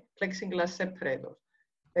the plexiglass separators.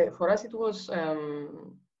 For us, it was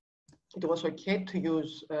okay to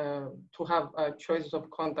use to have choices of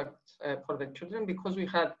contacts for the children, because we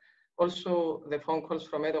had also the phone calls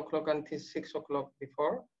from 8 o'clock until 6 o'clock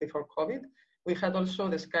before COVID. We had also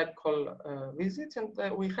the Skype call visits, and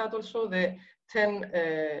we had also the 10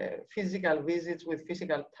 physical visits with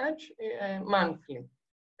physical touch monthly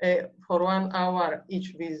for 1 hour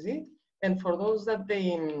each visit. And for those that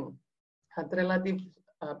they had relatives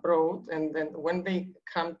abroad, and then when they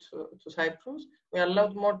come to Cyprus, we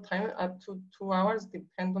allowed more time, up to 2 hours,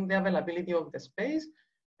 depend on the availability of the space.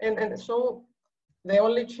 And so the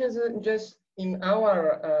only change just in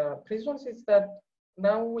our prisons is that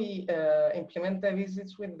now we implement the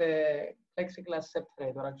visits with the plexiglass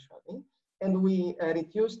separator, actually. and we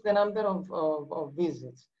reduced the number of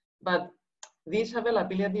visits. But this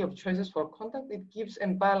availability of choices for contact, it gives a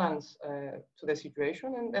balance to the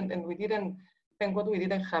situation, and we didn't, thank God we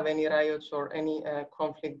didn't have any riots or any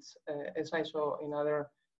conflicts as I saw in other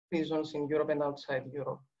prisons in Europe and outside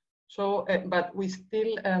Europe. So, but we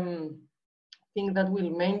still think that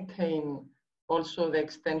we'll maintain also the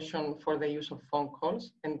extension for the use of phone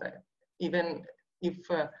calls, and even if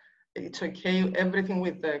it's okay, everything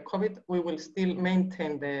with the COVID, we will still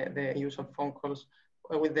maintain the use of phone calls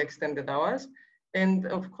with the extended hours. And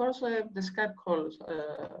of course, the Skype calls,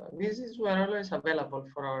 visits were always available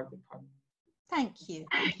for our department. Thank you.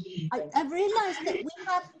 I realized that we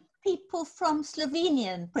have people from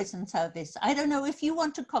Slovenian prison service. I don't know if you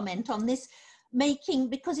want to comment on this,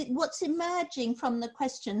 because what's emerging from the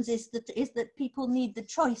questions is that people need the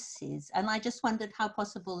choices, and I just wondered how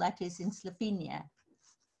possible that is in Slovenia.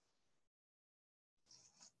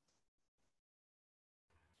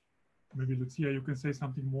 Maybe Lucia, you can say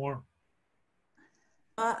something more.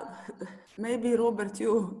 Maybe Robert,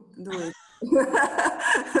 you do it.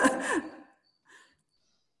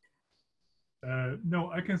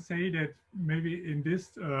 No, I can say that maybe in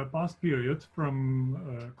this past period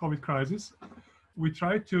from COVID crisis, we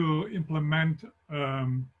tried to implement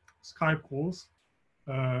Skype calls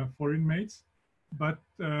for inmates, but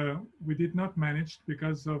we did not manage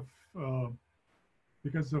because of law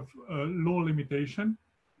limitation.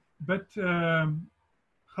 But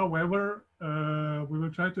however, we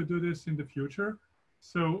will try to do this in the future.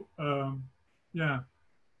 So yeah,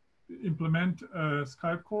 implement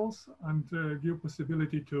Skype calls and give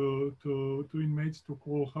possibility to inmates to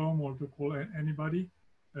call home or to call anybody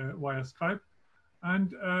via Skype,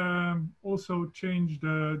 and also change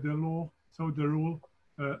the law, so the rule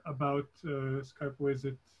about Skype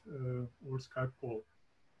visit or Skype call.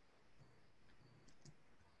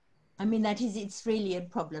 I mean, it's really a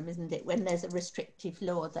problem, isn't it, when there's a restrictive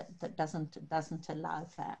law that doesn't allow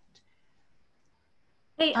that.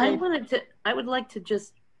 Hey, I would like to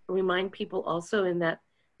just remind people also in that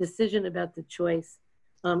decision about the choice,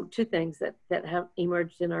 two things that have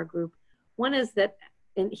emerged in our group. One is that,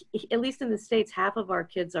 at least in the States, half of our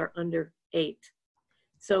kids are under 8.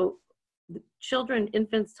 So the children,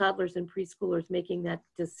 infants, toddlers, and preschoolers making that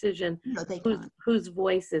decision, no, whose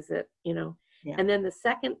voice is it, you know? Yeah. And then the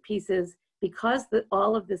second piece is, because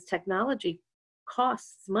all of this technology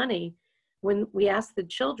costs money, when we ask the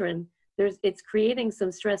children, it's creating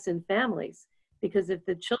some stress in families, because if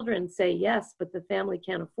the children say yes, but the family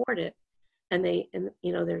can't afford it, and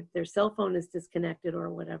you know, their cell phone is disconnected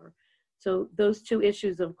or whatever. So those two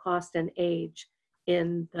issues of cost and age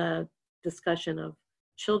in the discussion of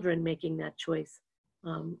children making that choice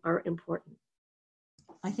are important.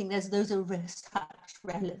 I think those are such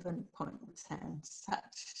relevant points, and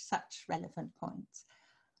such relevant points.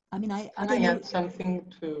 I mean, I don't know. Add something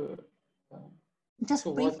to just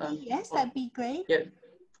briefly, yes, that'd be great. Yeah,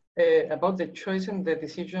 about the choice and the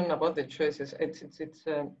decision about the choices. It's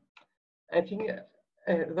I think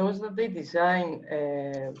those that they design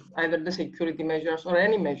either the security measures or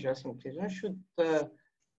any measures in prison should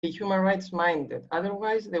be human rights minded.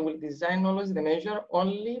 Otherwise, they will design always the measure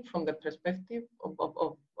only from the perspective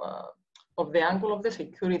of the angle of the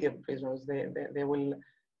security of prisoners. They will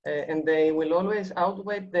and they will always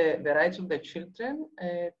outweigh the rights of the children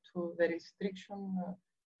to the restrictions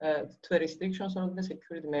of the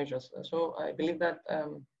security measures. So I believe that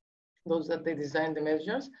those that they design the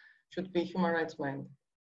measures should be human rights minded.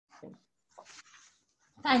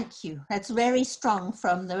 Thank you. That's very strong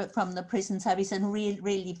from the prison service, and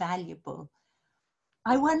really valuable.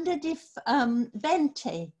 I wondered if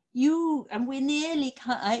Bente, you, and we're nearly,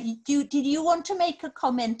 did you want to make a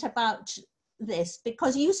comment about this?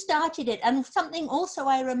 Because you started it, and something also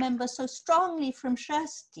I remember so strongly from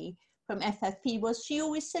Kirsty from FFP was she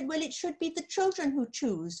always said, well, it should be the children who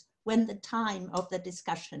choose when the time of the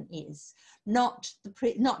discussion is, not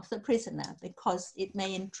the prisoner, because it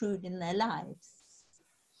may intrude in their lives.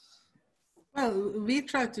 Well, we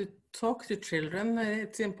try to talk to children.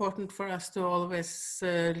 It's important for us to always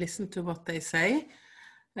listen to what they say.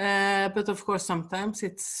 But of course, sometimes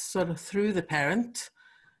it's sort of through the parent.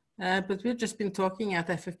 But we've just been talking at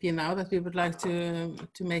FFP now that we would like to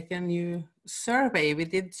make a new survey. We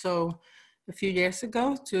did so a few years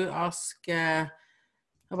ago to ask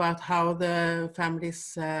about how the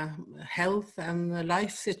family's health and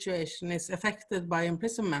life situation is affected by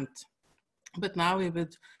imprisonment. But now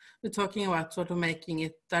we're talking about sort of making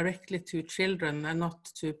it directly to children and not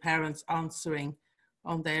to parents answering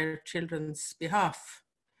on their children's behalf.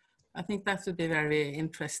 I think that would be very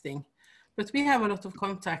interesting. But we have a lot of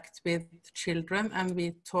contact with children and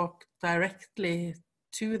we talk directly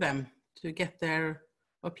to them to get their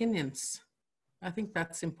opinions. I think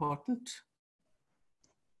that's important.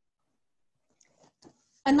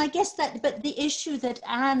 And I guess that, but the issue that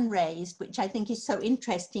Anne raised, which I think is so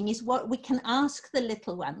interesting, is what we can ask the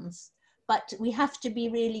little ones, but we have to be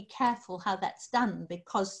really careful how that's done,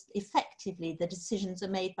 because effectively the decisions are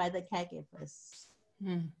made by the caregivers.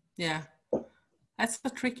 Yeah, that's a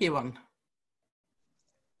tricky one.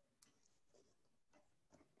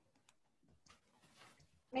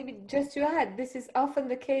 Maybe just to add, this is often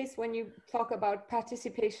the case when you talk about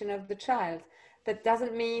participation of the child. That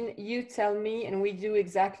doesn't mean you tell me and we do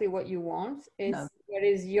exactly what you want. It's No. What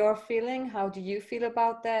is your feeling? How do you feel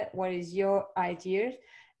about that? What is your idea?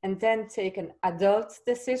 And then take an adult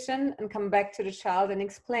decision and come back to the child and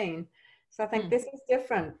explain. So I think this is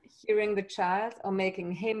different, hearing the child or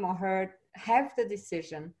making him or her have the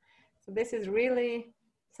decision. So this is really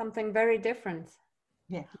something very different.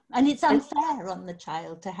 Yeah, and it's unfair on the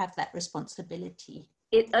child to have that responsibility.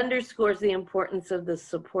 It underscores the importance of the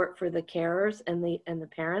support for the carers and the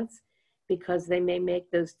parents, because they may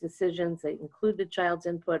make those decisions, they include the child's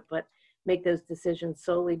input, but make those decisions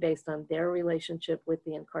solely based on their relationship with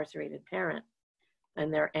the incarcerated parent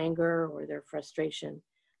and their anger or their frustration,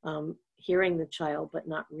 hearing the child, but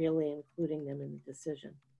not really including them in the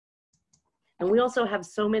decision. And we also have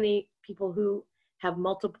so many people who have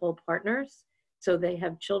multiple partners. So they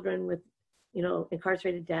have children with, you know,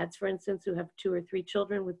 incarcerated dads, for instance, who have 2 or 3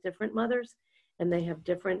 children with different mothers, and they have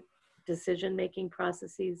different decision-making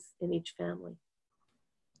processes in each family.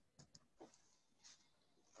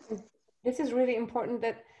 This is really important,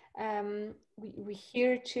 that we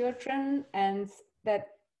hear children and that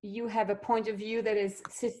you have a point of view that is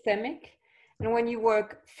systemic. And when you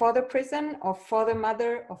work for the prison or for the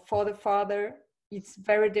mother or for the father, it's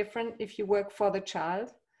very different if you work for the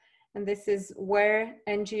child. And this is where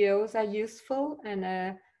NGOs are useful, and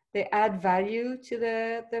they add value to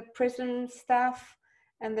the prison staff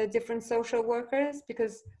and the different social workers,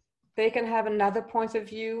 because they can have another point of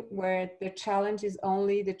view where the challenge is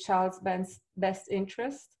only the child's best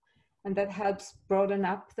interest. And that helps broaden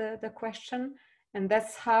up the question. And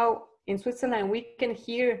that's how in Switzerland we can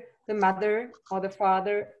hear the mother or the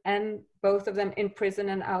father and both of them in prison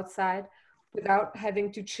and outside, without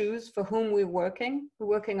having to choose for whom we're working. We're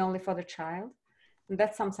working only for the child. And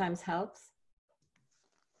that sometimes helps.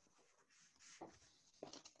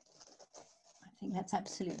 I think that's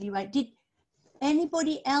absolutely right. Did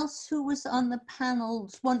anybody else who was on the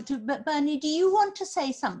panels want to, but Bernie, do you want to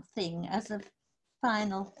say something as a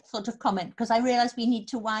final sort of comment? Because I realize we need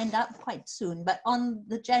to wind up quite soon, but on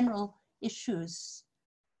the general issues.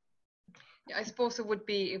 Yeah, I suppose it would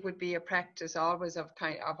be a practice always of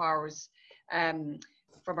ours,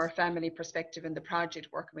 from our family perspective in the project,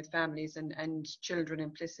 working with families and children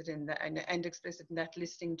implicit in that and explicit in that,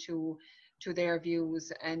 listening to their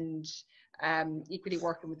views, and equally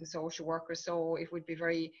working with the social workers. So it would be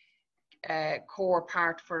very core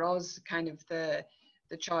part for us, kind of the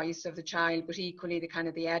choice of the child, but equally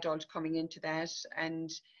the adult coming into that.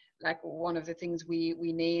 And like one of the things we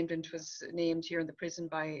named, and was named here in the prison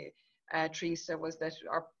by Teresa, was that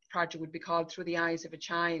our project would be called Through the Eyes of a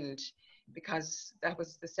Child, because that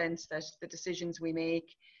was the sense that the decisions we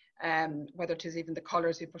make, whether it is even the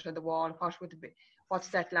colours we put on the wall, what's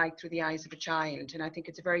that like through the eyes of a child? And I think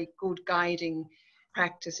it's a very good guiding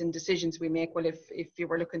practice in decisions we make. Well, if you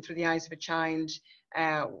were looking through the eyes of a child,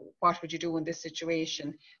 what would you do in this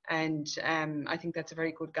situation? And I think that's a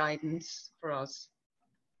very good guidance for us.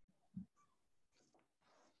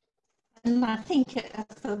 And I think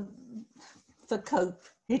for COPE,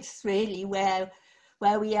 it's really where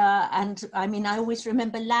we are. And I mean, I always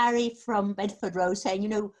remember Larry from Bedford Row saying, you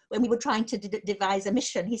know, when we were trying to devise a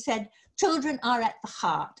mission, he said, children are at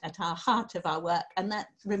our heart of our work, and that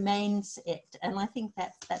remains it. And I think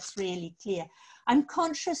that's really clear. I'm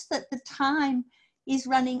conscious that the time is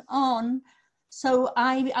running on. So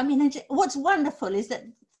I mean, what's wonderful is that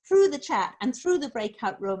through the chat and through the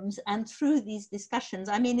breakout rooms and through these discussions,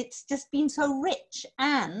 I mean, it's just been so rich.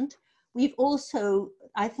 And we've also,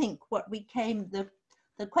 I think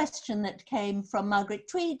the question that came from Margaret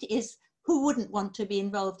Tweed is, who wouldn't want to be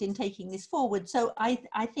involved in taking this forward? So I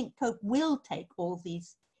think COPE will take all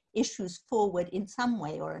these issues forward in some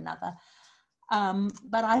way or another.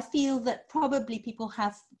 But I feel that probably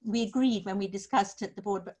we agreed when we discussed at the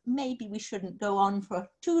board, but maybe we shouldn't go on for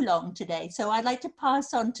too long today. So I'd like to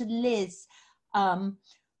pass on to Liz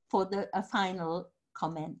for a final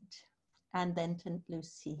comment, and then to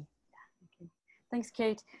Lucy. Thanks,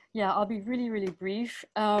 Kate. Yeah, I'll be really, really brief.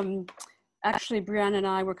 actually, Brianna and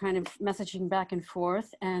I were kind of messaging back and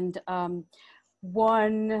forth, and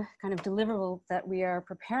one kind of deliverable that we are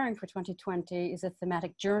preparing for 2020 is a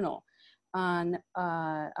thematic journal on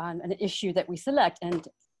an issue that we select. And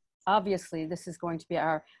obviously, this is going to be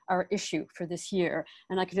our issue for this year.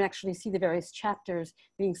 And I can actually see the various chapters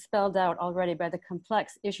being spelled out already by the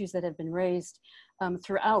complex issues that have been raised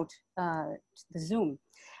throughout the Zoom.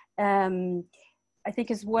 I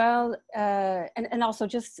think as well, and also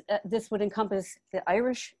just this would encompass the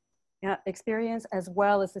Irish experience, as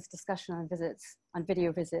well as this discussion on visits, on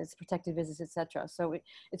video visits, protected visits, etc. So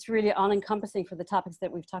it's really all-encompassing for the topics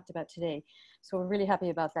that we've talked about today. So we're really happy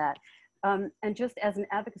about that. And just as an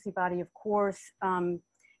advocacy body, of course,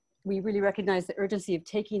 we really recognize the urgency of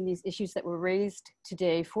taking these issues that were raised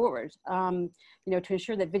today forward, you know, to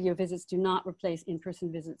ensure that video visits do not replace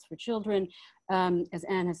in-person visits for children. As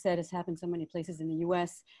Anne has said, has happened so many places in the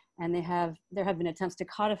US, and there have been attempts to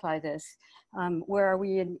codify this. Where are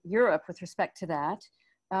we in Europe with respect to that?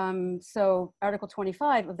 So Article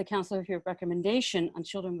 25 of the Council of Europe recommendation on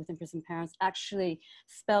children with imprisoned parents actually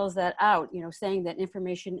spells that out, you know, saying that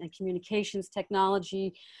information and communications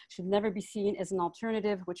technology should never be seen as an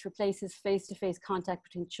alternative which replaces face-to-face contact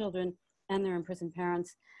between children and their imprisoned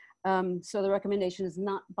parents. So the recommendation is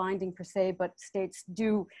not binding per se, but states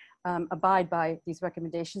do abide by these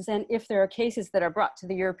recommendations. And if there are cases that are brought to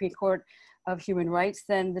the European Court of Human Rights,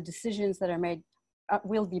 then the decisions that are made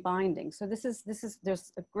will be binding. So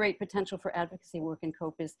there's a great potential for advocacy work, and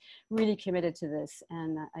COPE is really committed to this.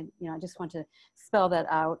 And I just want to spell that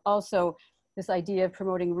out. Also, this idea of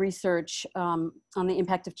promoting research on the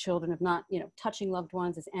impact of children, of not, you know, touching loved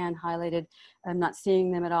ones, as Anne highlighted, not seeing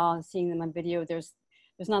them at all, and seeing them on video. There's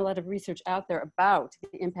not a lot of research out there about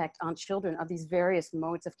the impact on children of these various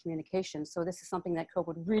modes of communication. So this is something that COPE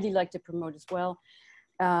would really like to promote as well.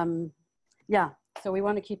 Yeah, so we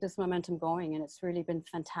want to keep this momentum going, and it's really been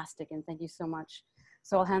fantastic, and thank you so much.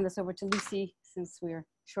 So I'll hand this over to Lucy, since we're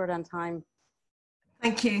short on time.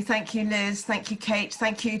 Thank you, Liz. Thank you, Kate.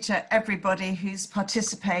 Thank you to everybody who's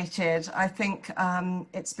participated. I think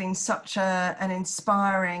it's been such an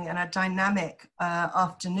inspiring and a dynamic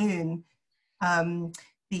afternoon.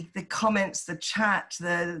 The comments, the chat,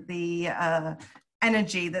 the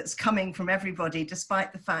energy that's coming from everybody,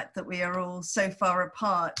 despite the fact that we are all so far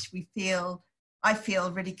apart. I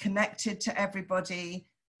feel really connected to everybody,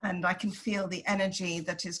 and I can feel the energy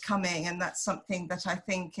that is coming, and that's something that I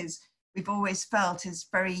think we've always felt is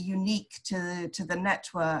very unique to the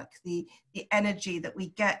network, the energy that we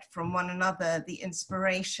get from one another, the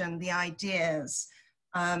inspiration, the ideas.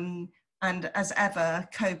 And as ever,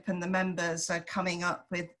 COPE and the members are coming up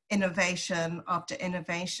with innovation after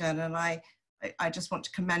innovation, and I just want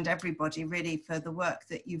to commend everybody really for the work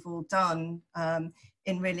that you've all done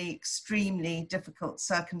in really extremely difficult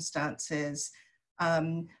circumstances.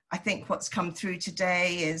 I think what's come through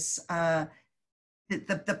today is the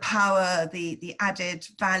power, the added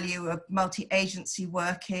value of multi-agency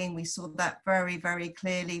working. We saw that very, very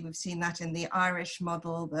clearly. We've seen that in the Irish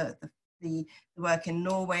model, the work in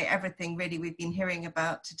Norway, everything really we've been hearing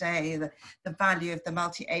about today, the value of the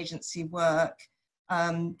multi-agency work.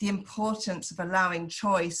 The importance of allowing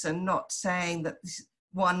choice and not saying that this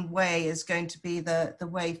one way is going to be the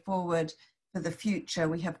way forward for the future.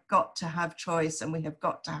 We have got to have choice, and we have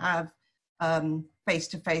got to have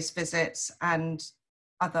face-to-face visits and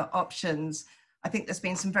other options. I think there's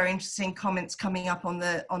been some very interesting comments coming up on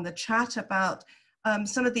the chat about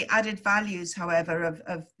some of the added values, however,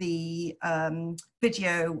 of the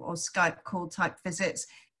video or Skype call type visits,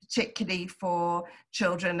 particularly for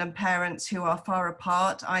children and parents who are far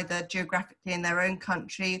apart, either geographically in their own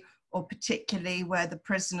country, or particularly where the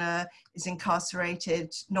prisoner is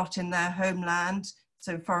incarcerated, not in their homeland,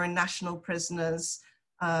 so foreign national prisoners.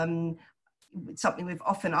 Something we've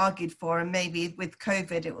often argued for, and maybe with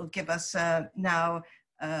COVID, it will give us now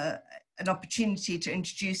an opportunity to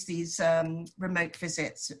introduce these remote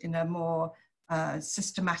visits in a more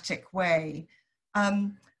systematic way.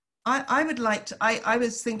 I would like to, I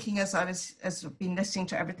was thinking as I've been listening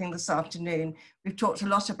to everything this afternoon, we've talked a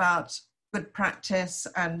lot about good practice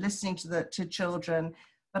and listening to children,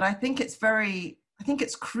 but I think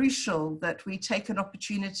it's crucial that we take an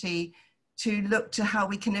opportunity to look to how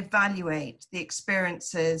we can evaluate the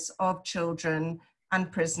experiences of children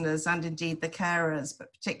and prisoners, and indeed the carers,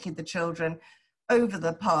 but particularly the children, over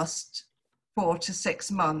the past 4 to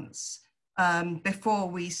 6 months. Before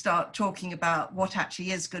we start talking about what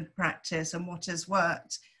actually is good practice and what has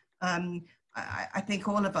worked. I think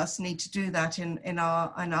all of us need to do that in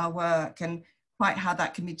our work, and quite how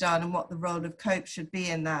that can be done and what the role of COPE should be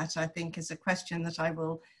in that, I think is a question that I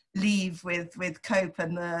will leave with COPE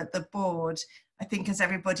and the board. I think, as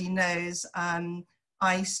everybody knows,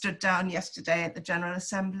 I stood down yesterday at the General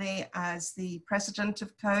Assembly as the president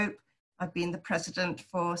of COPE. I've been the president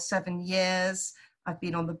for 7 years. I've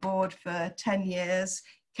been on the board for 10 years.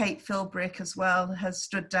 Kate Philbrick as well has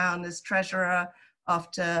stood down as treasurer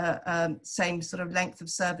after same sort of length of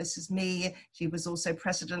service as me. She was also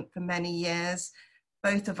president for many years.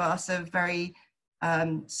 Both of us are very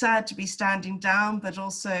sad to be standing down, but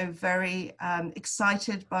also very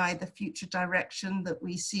excited by the future direction that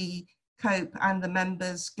we see COPE and the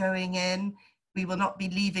members going in. We will not be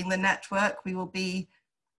leaving the network. We will be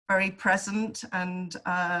very present, and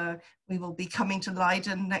we will be coming to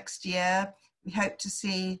Leiden next year. We hope to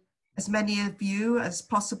see as many of you as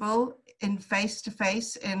possible in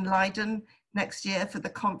face-to-face in Leiden next year for the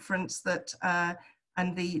conference that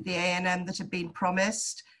and the ANM that have been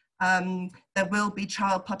promised. There will be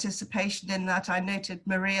child participation in that. I noted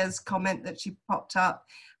Maria's comment that she popped up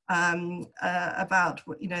about,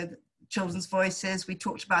 you know, children's voices. We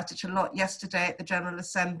talked about it a lot yesterday at the General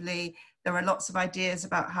Assembly. There are lots of ideas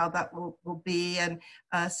about how that will be, and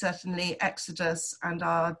certainly Exodus and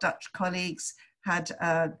our Dutch colleagues had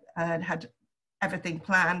everything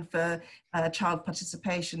planned for child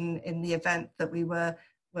participation in the event that we were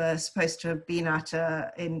supposed to have been at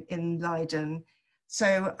in Leiden.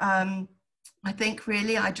 So I think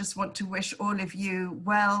really I just want to wish all of you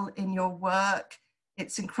well in your work.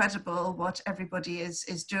 It's incredible what everybody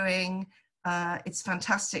is doing. It's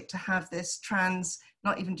fantastic to have this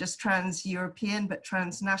not even just trans-European, but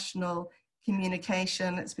transnational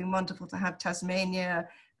communication. It's been wonderful to have Tasmania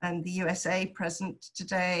and the USA present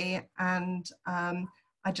today. And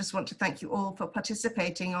I just want to thank you all for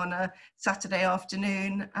participating on a Saturday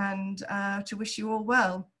afternoon, and to wish you all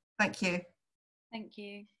well. Thank you. Thank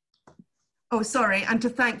you. Oh, sorry, and to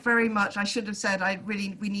thank very much, I should have said,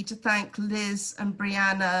 we need to thank Liz and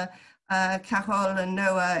Brianna, Carol and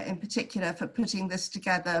Noah in particular for putting this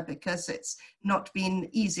together, because it's not been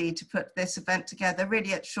easy to put this event together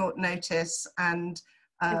really at short notice. And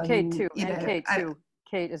Kate too,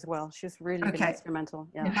 Kate as well. She's really been instrumental.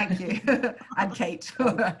 Yeah. Thank you. And Kate.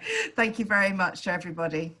 Thank you very much to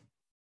everybody.